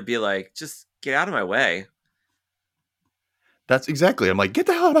 I'd rather be like, just get out of my way. That's exactly. I'm like, get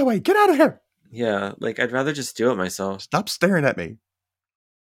the hell out of my way. Get out of here. Yeah, like I'd rather just do it myself. Stop staring at me.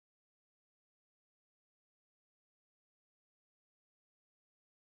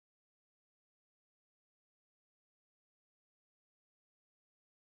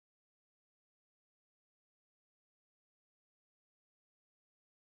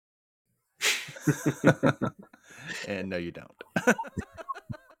 And no, you don't.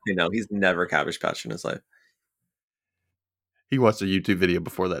 You know, he's never Cabbage Patch in his life. He watched a YouTube video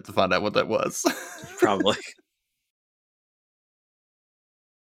before that to find out what that was. Probably.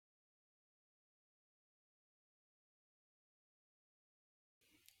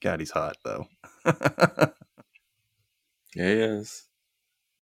 God, he's hot though. Yeah, he is.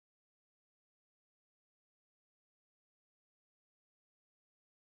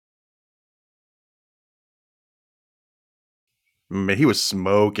 Man, he was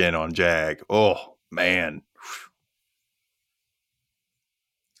smoking on Jag. Oh man.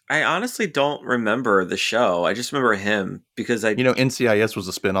 I honestly don't remember the show. I just remember him because I You know, NCIS was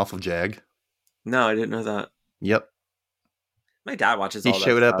a spinoff of Jag. no, I didn't know that. Yep. My dad watches He all that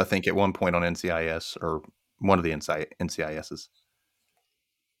showed up, I stuff. think, at one point on NCIS or one of the NCISs.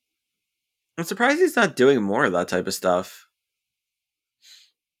 I'm surprised he's not doing more of that type of stuff.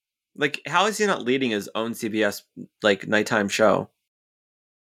 Like, how is he not leading his own CBS like nighttime show?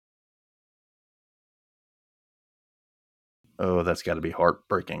 Oh, that's got to be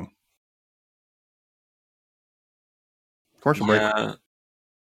heartbreaking. Commercial break. Yeah.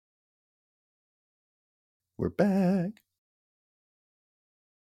 We're back.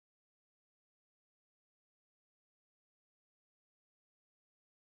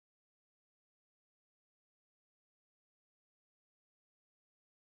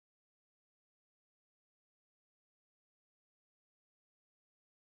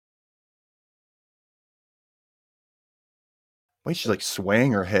 Wait, she's like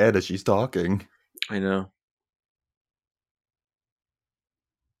swaying her head as she's talking. I know.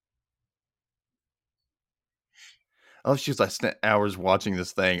 Oh, she's like spent hours watching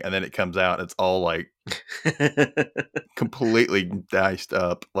this thing, and then it comes out, and it's all like completely diced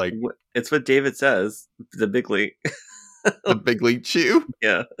up, like It's what David says. The big league. the Big League Chew.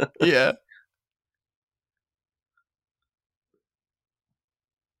 Yeah. Yeah.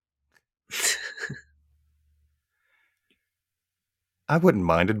 I wouldn't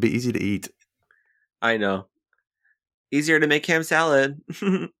mind. It'd be easy to eat. I know. Easier to make ham salad.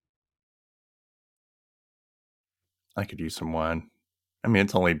 I could use some wine. I mean,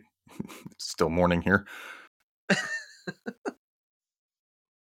 it's only it's still morning here.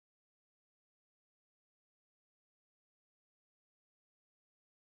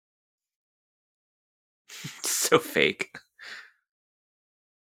 So fake.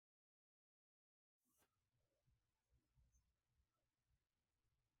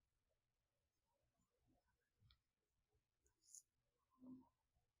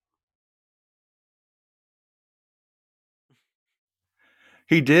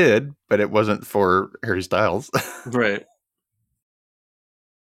 He did, but it wasn't for Harry Styles. Right.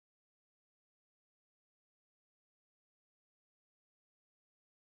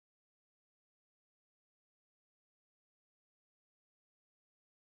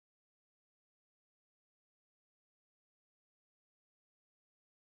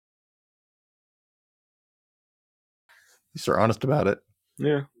 He's so honest about it.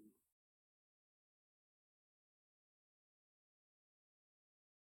 Yeah.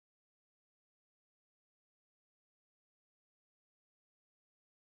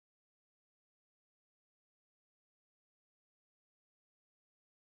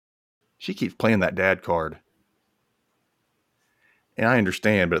 She keeps playing that dad card. And I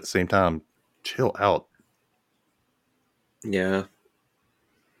understand, but at the same time, chill out. Yeah.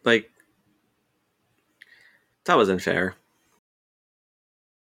 Like, that was unfair.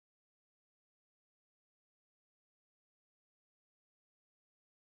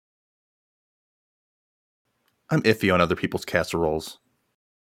 I'm iffy on other people's casseroles.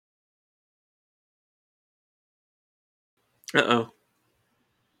 Uh-oh.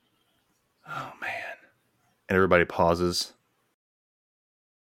 Oh man. And everybody pauses.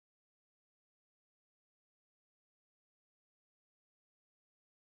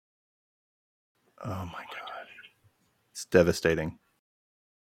 Oh my god. It's devastating.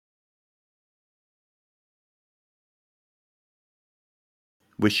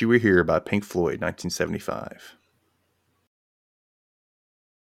 Wish You Were Here by Pink Floyd, 1975.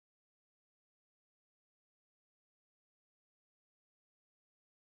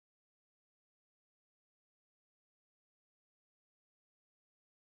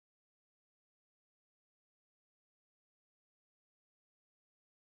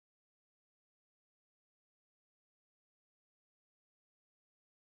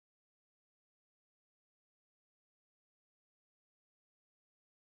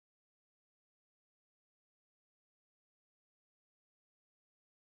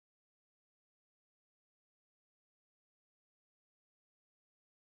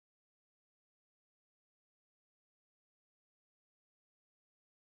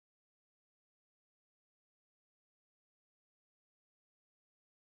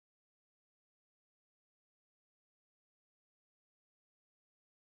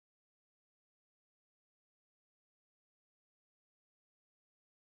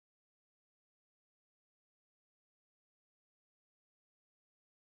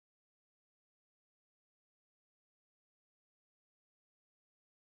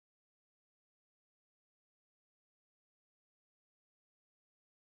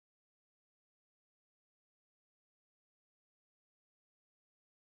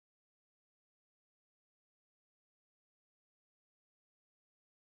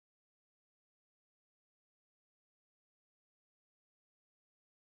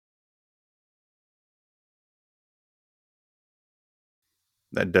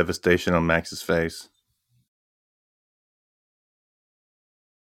 That devastation on Max's face.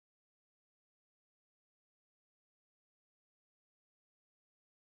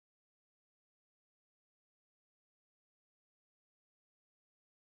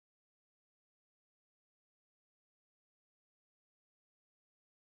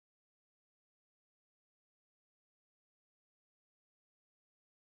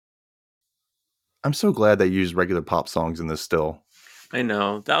 I'm so glad they used regular pop songs in this still. I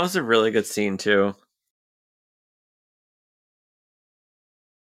know. That was a really good scene, too.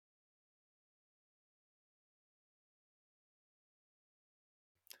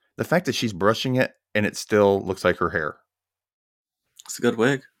 The fact that she's brushing it and it still looks like her hair. It's a good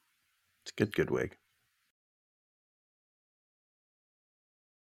wig. It's a good wig.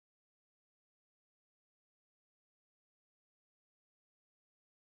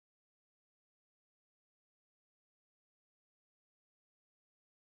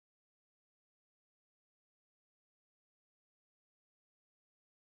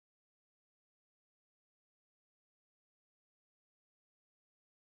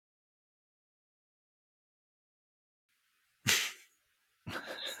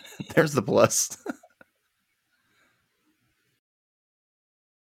 There's the plus.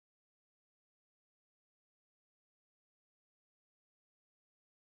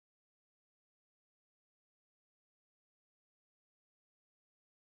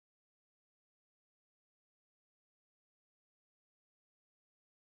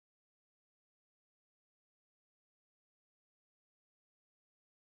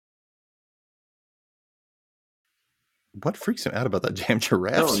 What freaks him out about that damn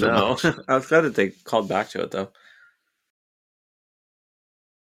giraffe Oh, so no. much? I was glad that they called back to it, though.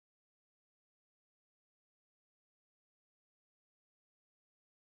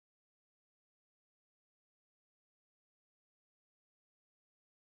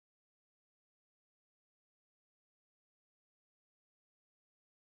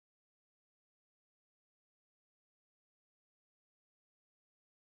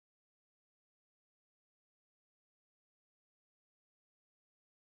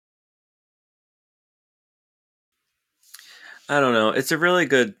 I don't know. It's a really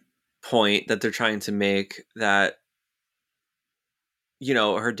good point that they're trying to make that,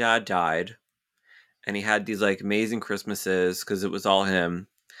 her dad died and he had these like amazing Christmases because it was all him,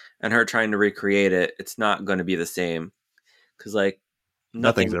 and her trying to recreate it, it's not going to be the same because like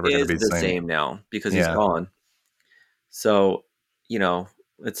Nothing's nothing ever going to is be the the same. same now because he's Yeah. gone. So, you know,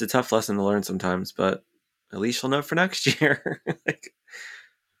 it's a tough lesson to learn sometimes, but at least you'll know for next year. Like,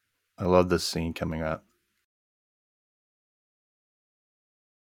 I love this scene coming up.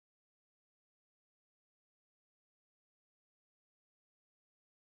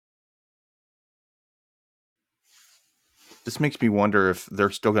 This makes me wonder if they're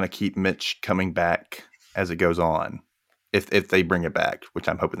still going to keep Mitch coming back as it goes on. if they bring it back, which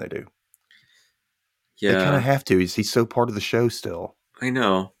I'm hoping they do. They kind of Yeah, have to. He's so part of the show still. I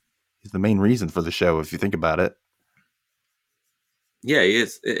know. He's the main reason for the show, if you think about it. Yeah, he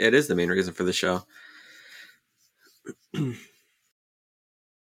is. It is the main reason for the show.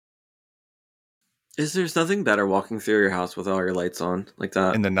 There's nothing better walking through your house with all your lights on like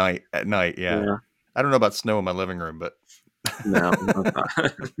that? In the night, at night, yeah. Yeah. I don't know about snow in my living room, but No.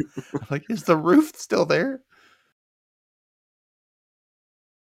 I'm like, is the roof still there?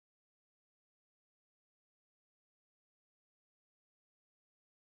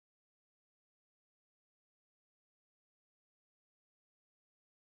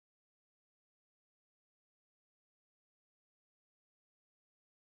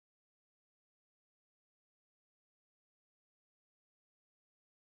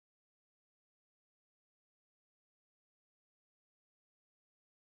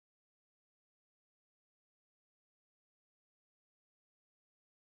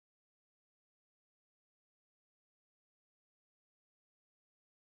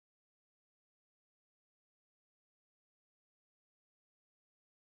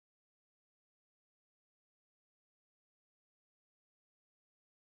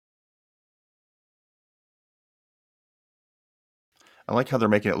 I like how they're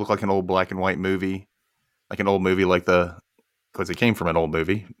making it look like an old black and white movie, like an old movie, because it came from an old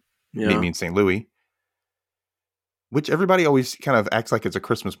movie, Meet Yeah. Me in St. Louis, which everybody always kind of acts like it's a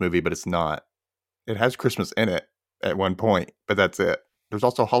Christmas movie, but it's not. It has Christmas in it at one point, but that's it. There's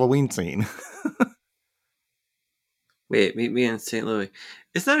also a Halloween scene. Wait, Meet Me in St. Louis.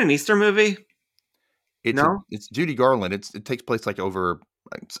 Is that an Easter movie? No? It's Judy Garland. It takes place like over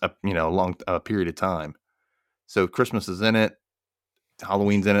a long period of time. So Christmas is in it,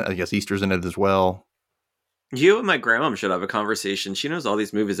 Halloween's in it. I guess Easter's in it as well. You and my grandma should have a conversation. She knows all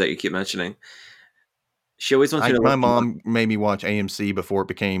these movies that you keep mentioning. She always wants you to My look them up. mom made me watch AMC before it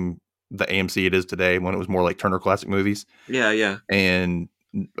became the AMC it is today, when it was more like Turner Classic Movies, Yeah, yeah. and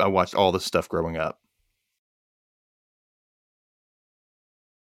I watched all this stuff growing up.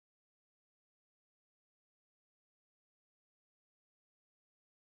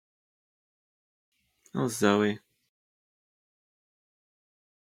 Oh, Zoe.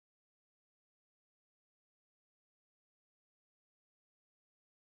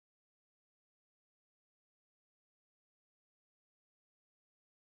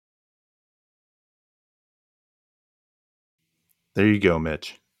 There you go,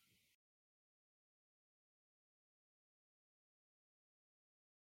 Mitch.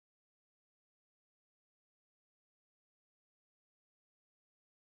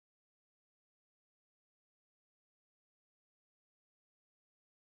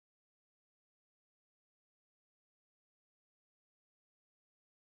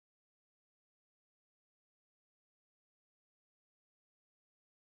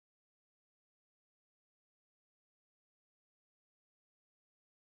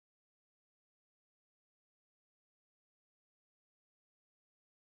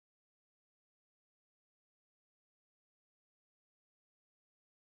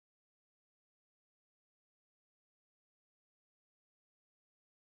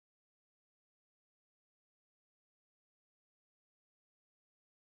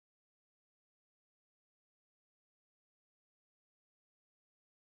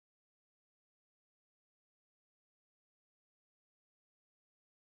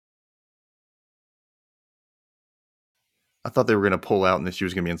 I thought they were going to pull out and that she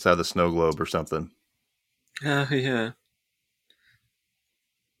was going to be inside the snow globe or something. Oh, yeah.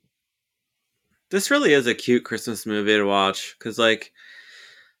 This really is a cute Christmas movie to watch because, like,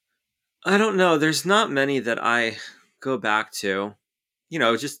 I don't know. There's not many that I go back to.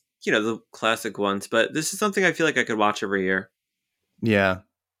 Just, the classic ones. But this is something I feel like I could watch every year. Yeah,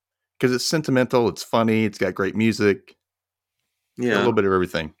 because it's sentimental, it's funny, it's got great music, it's got a Yeah. little bit of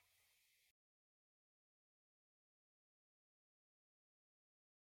everything.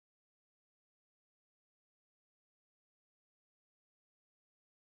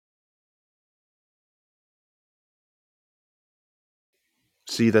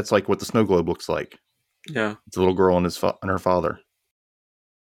 See, that's like what the snow globe looks like. Yeah. It's a little girl and and her father.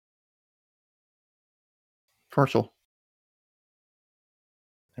 Commercial,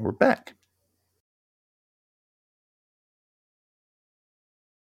 and we're back.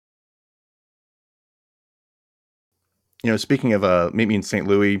 Speaking of Meet Me in St.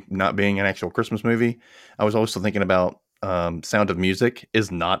 Louis not being an actual Christmas movie, I was also thinking about Sound of Music is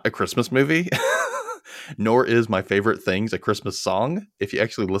not a Christmas movie, nor is My Favorite Things a Christmas song. If you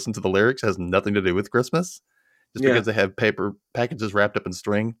actually listen to the lyrics, it has nothing to do with Christmas. Just Yeah. because they have paper packages wrapped up in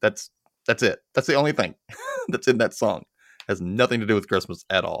string, that's it. That's the only thing that's in that song. Has nothing to do with Christmas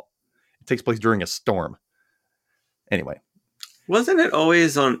at all. It takes place during a storm. Anyway. Wasn't it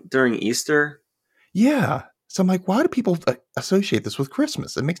always on during Easter? Yeah. So I'm like, why do people associate this with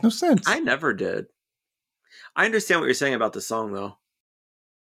Christmas? It makes no sense. I never did. I understand what you're saying about the song, though.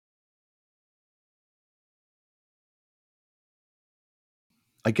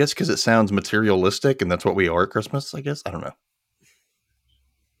 I guess because it sounds materialistic, and that's what we are at Christmas, I guess. I don't know.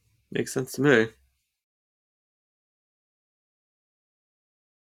 Makes sense to me.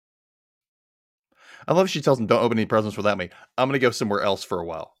 I love she tells him, don't open any presents without me. I'm going to go somewhere else for a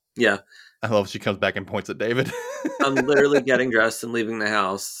while. Yeah. I love she comes back and points at David. I'm literally getting dressed and leaving the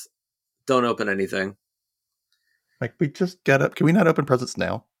house. Don't open anything. Like, we just got up. Can we not open presents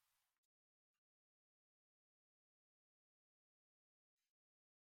now?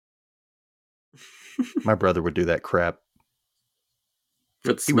 My brother would do that crap.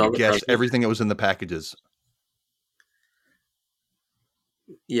 He would guess everything that was in the packages.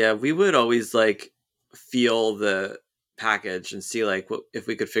 Yeah, we would always like feel the package and see like if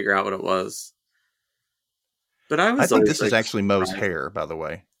we could figure out what it was. But I think this is actually Moe's hair, by the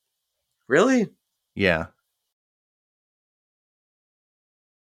way. Really? Yeah.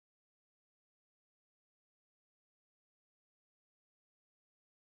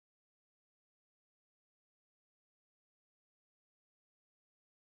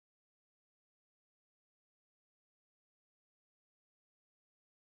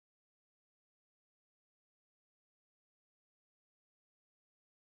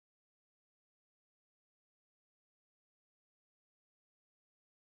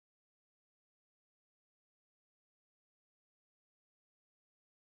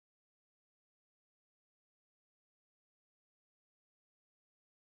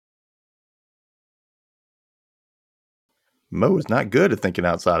 Moe is not good at thinking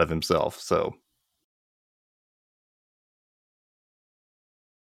outside of himself, so.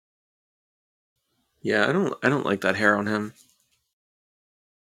 Yeah, I don't like that hair on him.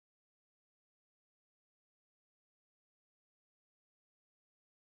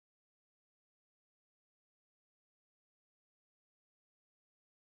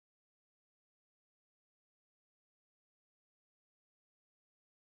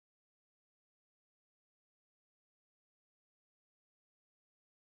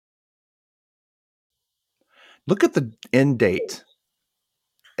 Look at the end date.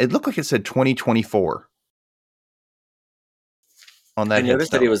 It looked like it said 2024 on that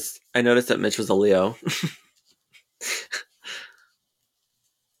headstone. I noticed that Mitch was a Leo.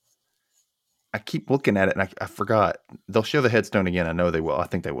 I keep looking at it and I forgot. They'll show the headstone again. I know they will. I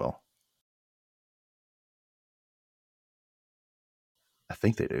think they will. I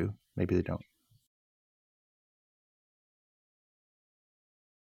think they do. Maybe they don't.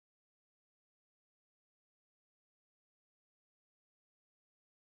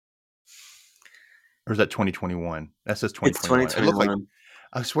 Or is that 2021? That says 2021. It's 2021. It looked like,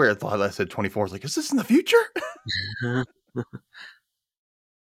 I swear I thought I said 24. I was like, is this in the future?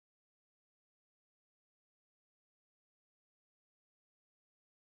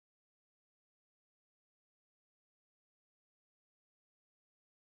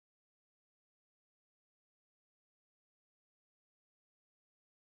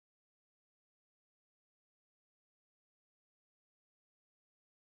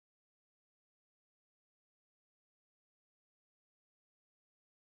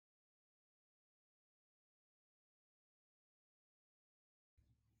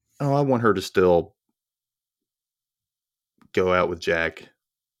 Oh, I want her to still go out with Jack.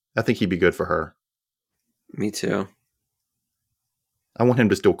 I think he'd be good for her. Me too. I want him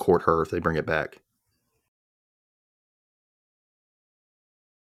to still court her if they bring it back.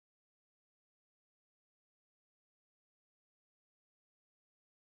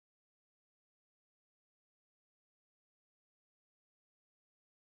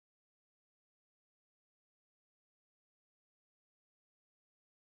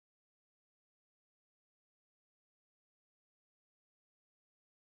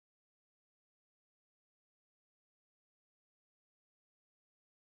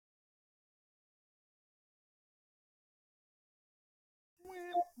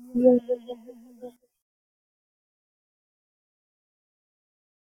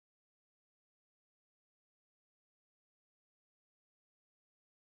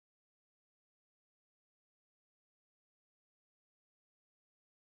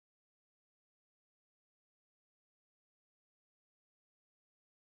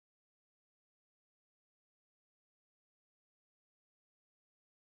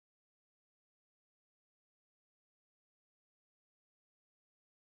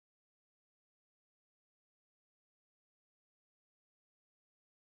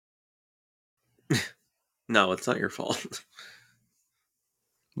 No, it's not your fault.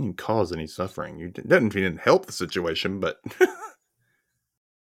 You didn't cause any suffering. You didn't help the situation, but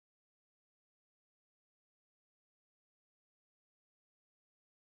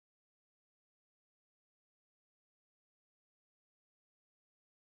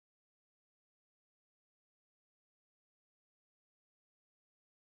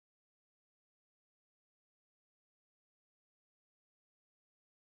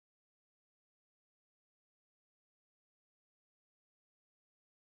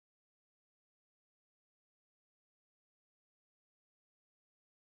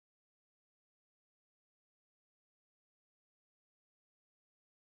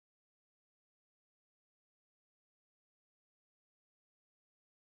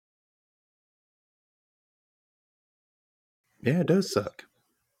yeah, it does suck.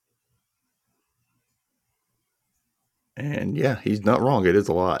 And yeah, he's not wrong. It is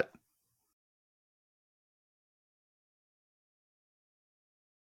a lot.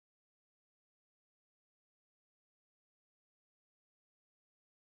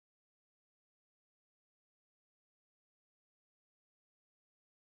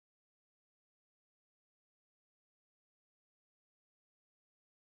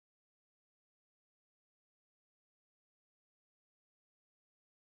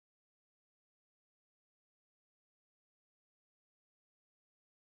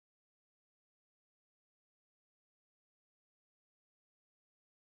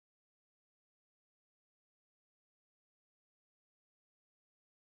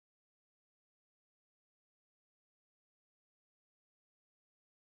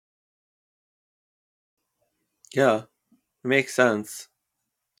 Yeah, it makes sense.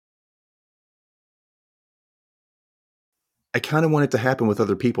 I kind of want it to happen with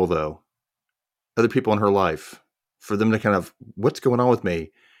other people, though. Other people in her life, for them to kind of, what's going on with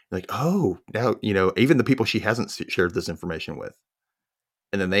me? Like, oh, now, even the people she hasn't shared this information with.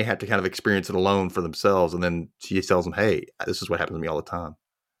 And then they have to kind of experience it alone for themselves. And then she tells them, hey, this is what happens to me all the time.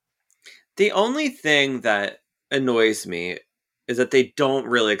 The only thing that annoys me is that they don't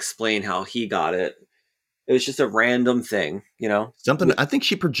really explain how he got it. It was just a random thing, you know? Something, I think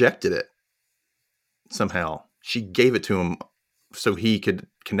she projected it somehow. She gave it to him so he could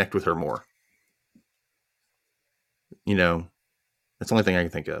connect with her more. That's the only thing I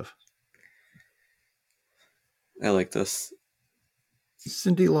can think of. I like this.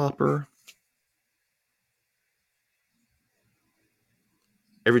 Cyndi Lauper.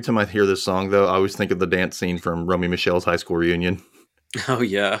 Every time I hear this song, though, I always think of the dance scene from Romy Michelle's high school reunion. Oh,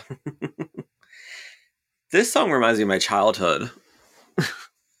 yeah. This song reminds me of my childhood.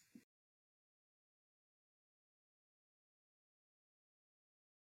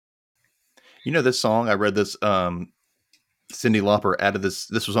 This song, I read this, Cyndi Lauper added this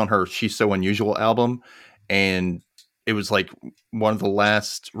was on her She's So Unusual album, and it was like one of the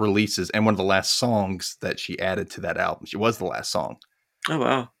last releases and one of the last songs that she added to that album. She was the last song. Oh,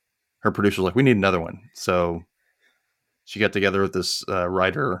 wow. Her producer was like, we need another one. So she got together with this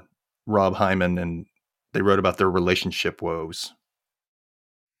writer, Rob Hyman, and they wrote about their relationship woes.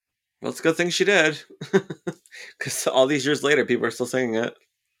 Well, it's a good thing she did. Because all these years later, people are still singing it.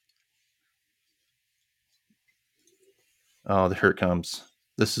 Oh, here it comes.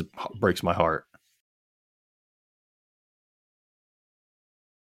 Breaks my heart.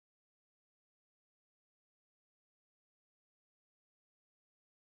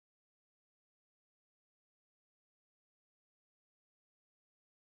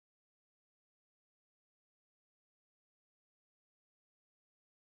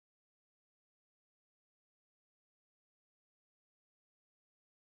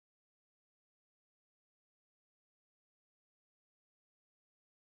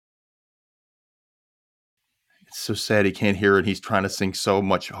 It's so sad he can't hear it. He's trying to sing so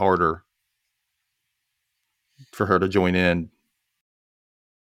much harder for her to join in.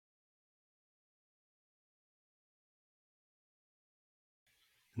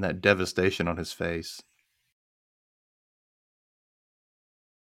 And that devastation on his face.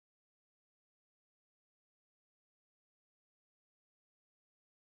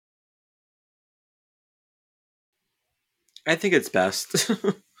 I think it's best. It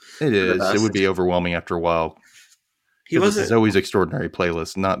For the is. It would best. be overwhelming after a while. He Because it's wasn't. Zoe's Extraordinary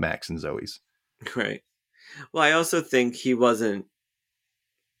Playlist, not Max and Zoe's. Right. Well, I also think he wasn't,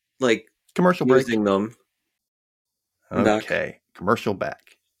 like, Commercial break. using them. Okay. Commercial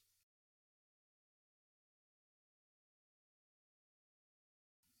back.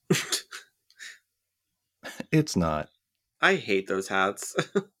 It's not. I hate those hats.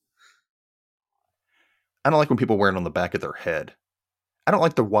 I don't like when people wear it on the back of their head. I don't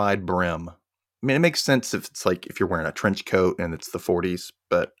like the wide brim. I mean, it makes sense if it's like if you're wearing a trench coat and it's the 40s,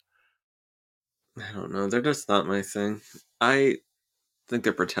 but I don't know. They're just not my thing. I think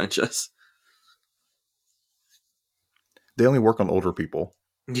they're pretentious. they only work on older people.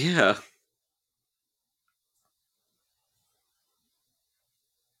 Yeah.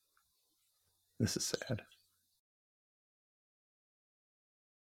 This is sad.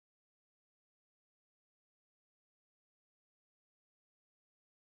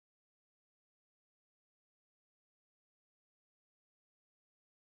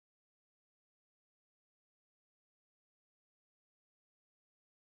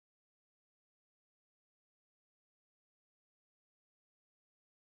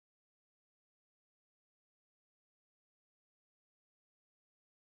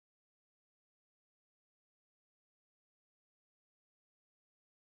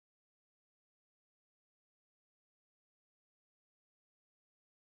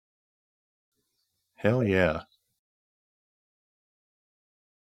 Hell yeah.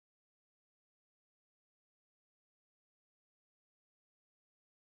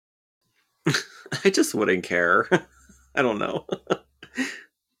 I just wouldn't care. I don't know.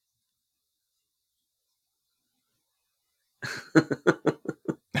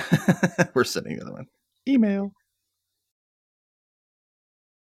 We're sending the other one. Email.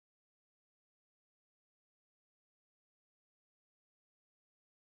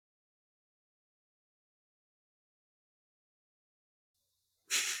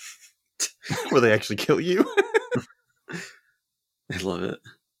 Will they actually kill you? I love it.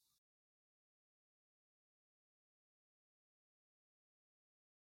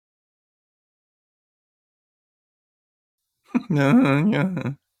 No,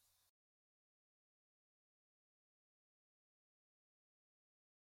 yeah.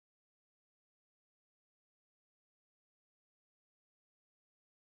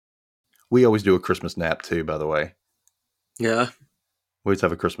 We always do a Christmas nap too, by the way. Yeah. We always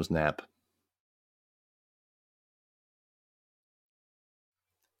have a Christmas nap.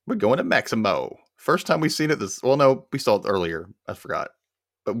 We're going to Maximo. First time we've seen it this well, no, we saw it earlier. I forgot.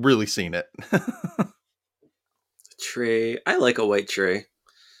 But really seen it. Tree. I like a white tree.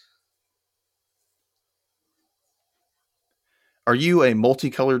 Are you a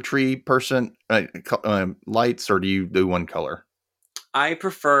multicolored tree person? Lights, or do you do one color? I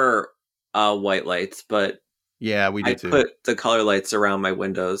prefer white lights, but Yeah, we do I too. put the color lights around my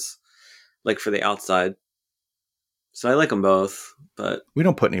windows, like for the outside. So I like them both, but We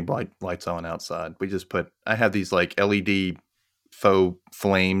don't put any bright lights on outside. We just put. I have these like LED faux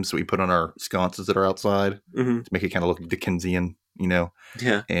flames we put on our sconces that are outside mhm. to make it kind of look Dickensian,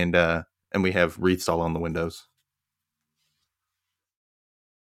 Yeah. and we have wreaths all on the windows.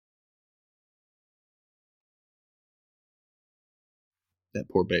 That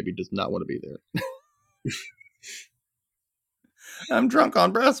poor baby does not want to be there. I'm drunk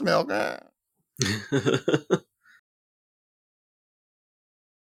on breast milk. Ah.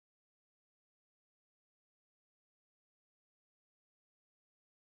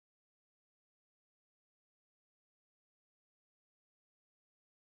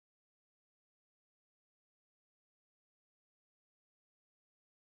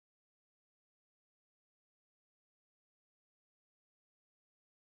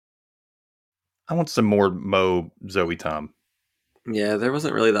 I want some more Mo Zoe Tom. Yeah, there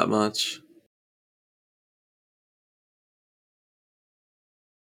wasn't really that much.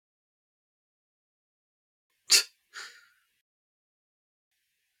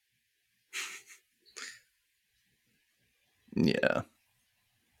 Yeah.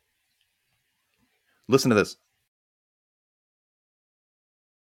 Listen to this.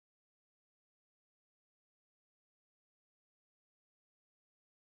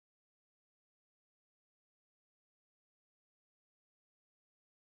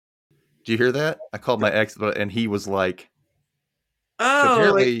 Do you hear that? I called my ex, and he was like, "So Oh, I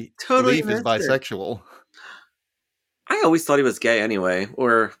apparently, totally Leaf is missed it. bisexual." I always thought he was gay anyway,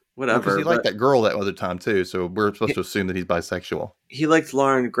 or Well, because whatever, he liked but that girl that other time too, so we're supposed he, to assume that he's bisexual. he liked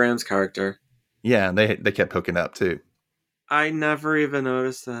Lauren Graham's character. Yeah, and they kept hooking up too. I never even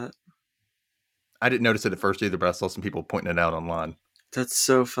noticed that. I didn't notice it at first either, but I saw some people pointing it out online. That's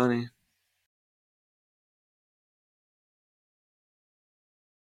so funny.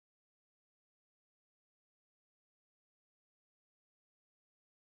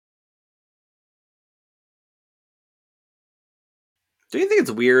 Do you think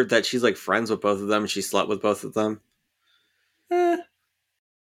it's weird that she's like friends with both of them and she slept with both of them? Eh.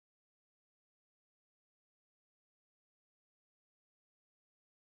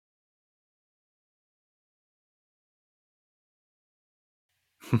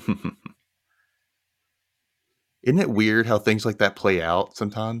 Isn't it weird how things like that play out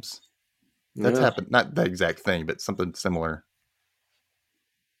sometimes? That's Yeah. happened. Not that exact thing, but something similar.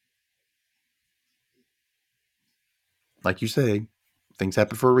 Like you say, things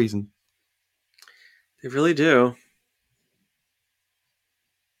happen for a reason. They really do.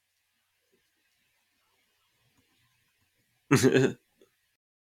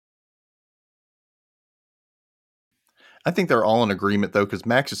 I think they're all in agreement though, because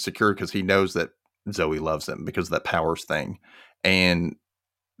Max is secure because he knows that Zoe loves him because of that powers thing, and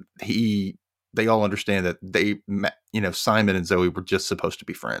they all understand that Simon and Zoe were just supposed to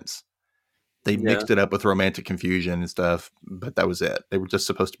be friends. They Yeah. mixed it up with romantic confusion and stuff, but that was it. They were just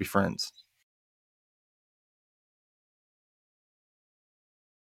supposed to be friends.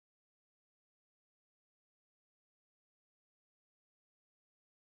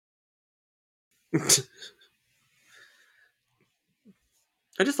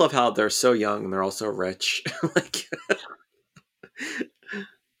 I just love how they're so young and they're also rich. Like,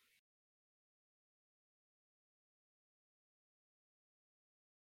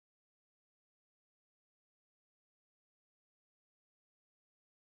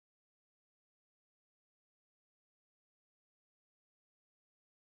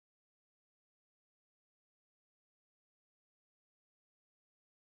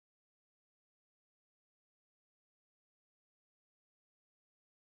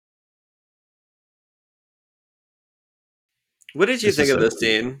 what did you This is think of so this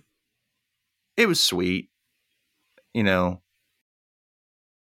cute. scene? It was sweet, you know.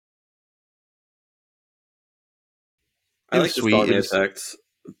 I It was like the sweet. song It they was picked.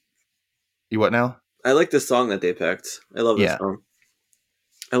 you what now? I like the song that they picked. I love this Yeah. song.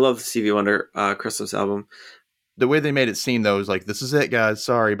 I love the Stevie Wonder Christmas album. The way they made it seem though is like, this is it, guys.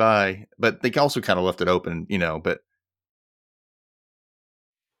 Sorry, bye. But they also kind of left it open, but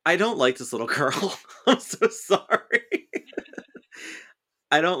I don't like this little girl. I'm so sorry.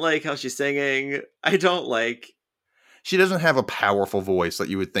 I don't like how she's singing. I don't like. she doesn't have a powerful voice that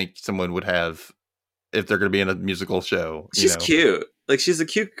you would think someone would have if they're going to be in a musical show. She's cute. Like, she's a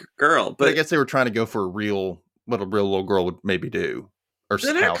cute girl, But I but guess they were trying to go for what a real little girl would maybe do, or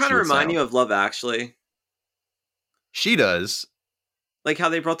doesn't it how kind she of would remind sound. you of Love Actually? She does, Like how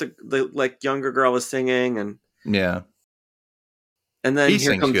they brought the like younger girl was singing, yeah. and then He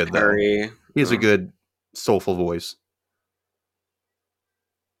here sings comes good though. Harry. He has a good, soulful voice.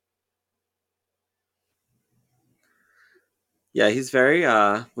 Yeah, he's very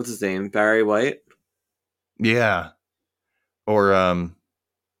what's his name? Barry White. Yeah, or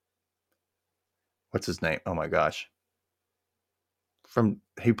what's his name? Oh my gosh,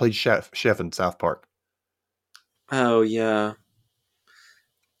 he played chef in South Park. Oh yeah.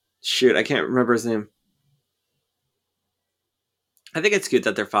 Shoot, I can't remember his name. I think it's good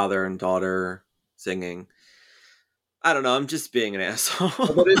that they're father and daughter singing. I don't know. I'm just being an Well,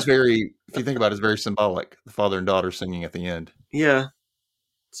 asshole. that is very, if you think about it, it's very symbolic. The father and daughter singing at the end. Yeah,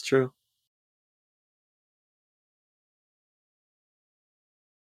 it's true.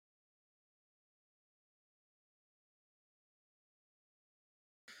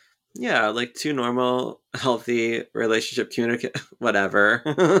 Yeah, like two normal, healthy relationship communicate whatever.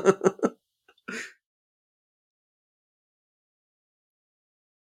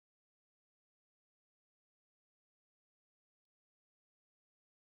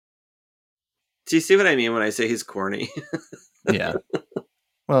 Do you see what I mean when I say he's corny? Yeah.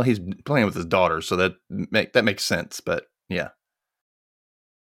 Well, he's playing with his daughter, so that makes sense. But yeah,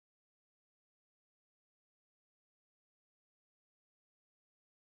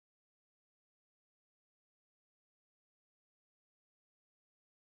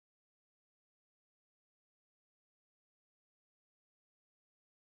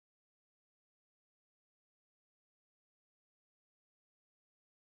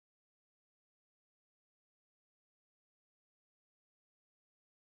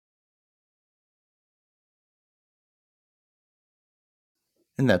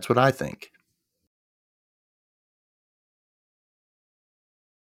 and that's what I think.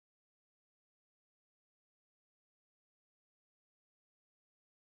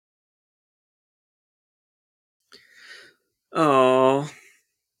 Oh,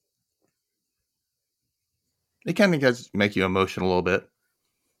 It kind of does make you emotional a little bit.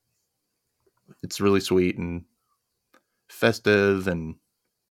 It's really sweet and festive, and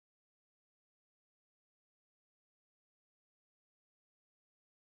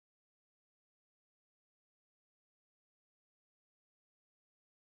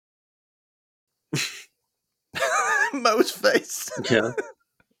Mo's face. yeah.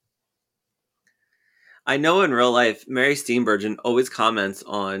 I know in real life, Mary Steenburgen always comments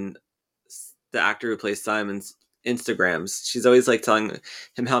on the actor who plays Simon's Instagrams. She's always like telling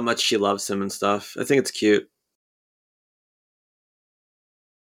him how much she loves him and stuff. I think it's cute.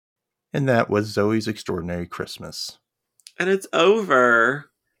 And that was Zoe's Extraordinary Christmas, And it's over.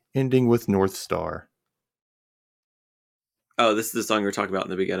 ending with North Star. Oh, this is the song we were talking about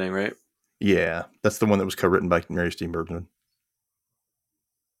in the beginning, right? Yeah, that's the one that was co-written by Mary Steenburgen.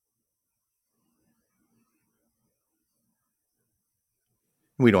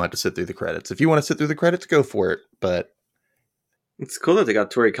 We don't have to sit through the credits. If you want to sit through the credits, go for it. But It's cool that they got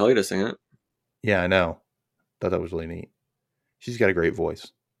Tori Kelly to sing it. yeah, I know. Thought that was really neat. She's got a great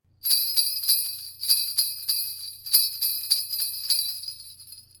voice.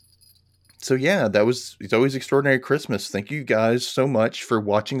 So yeah, that was It's Always Extraordinary Christmas. Thank you guys so much for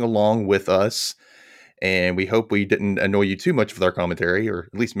watching along with us. And we hope we didn't annoy you too much with our commentary, or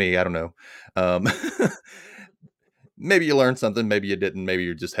at least me, I don't know. Um, maybe you learned something, maybe you didn't. Maybe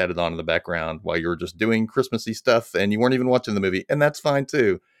you just had it on in the background while you were just doing Christmassy stuff and you weren't even watching the movie. And that's fine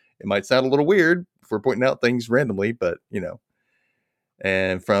too. It might sound a little weird if we're pointing out things randomly, but you know.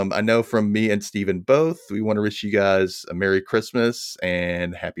 And I know from me and Steven both, we want to wish you guys a Merry Christmas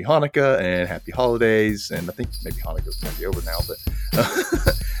and Happy Hanukkah and Happy Holidays. And I think maybe Hanukkah's might be over now, but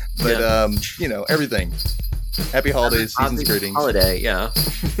you know, everything. Happy Holidays, season's greetings. Holiday, yeah.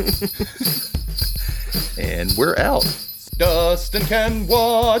 And we're out. Dustin can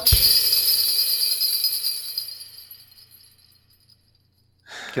watch.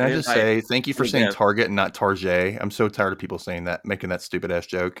 Can I just say thank you for saying Target and not Target? I'm so tired of people saying that, making that stupid ass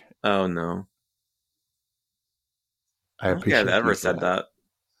joke. Oh no. I don't think I've ever said that.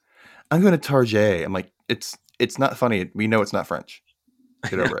 I'm going to Target. I'm like, it's not funny. We know it's not French.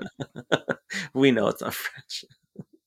 Get over it. We know it's not French.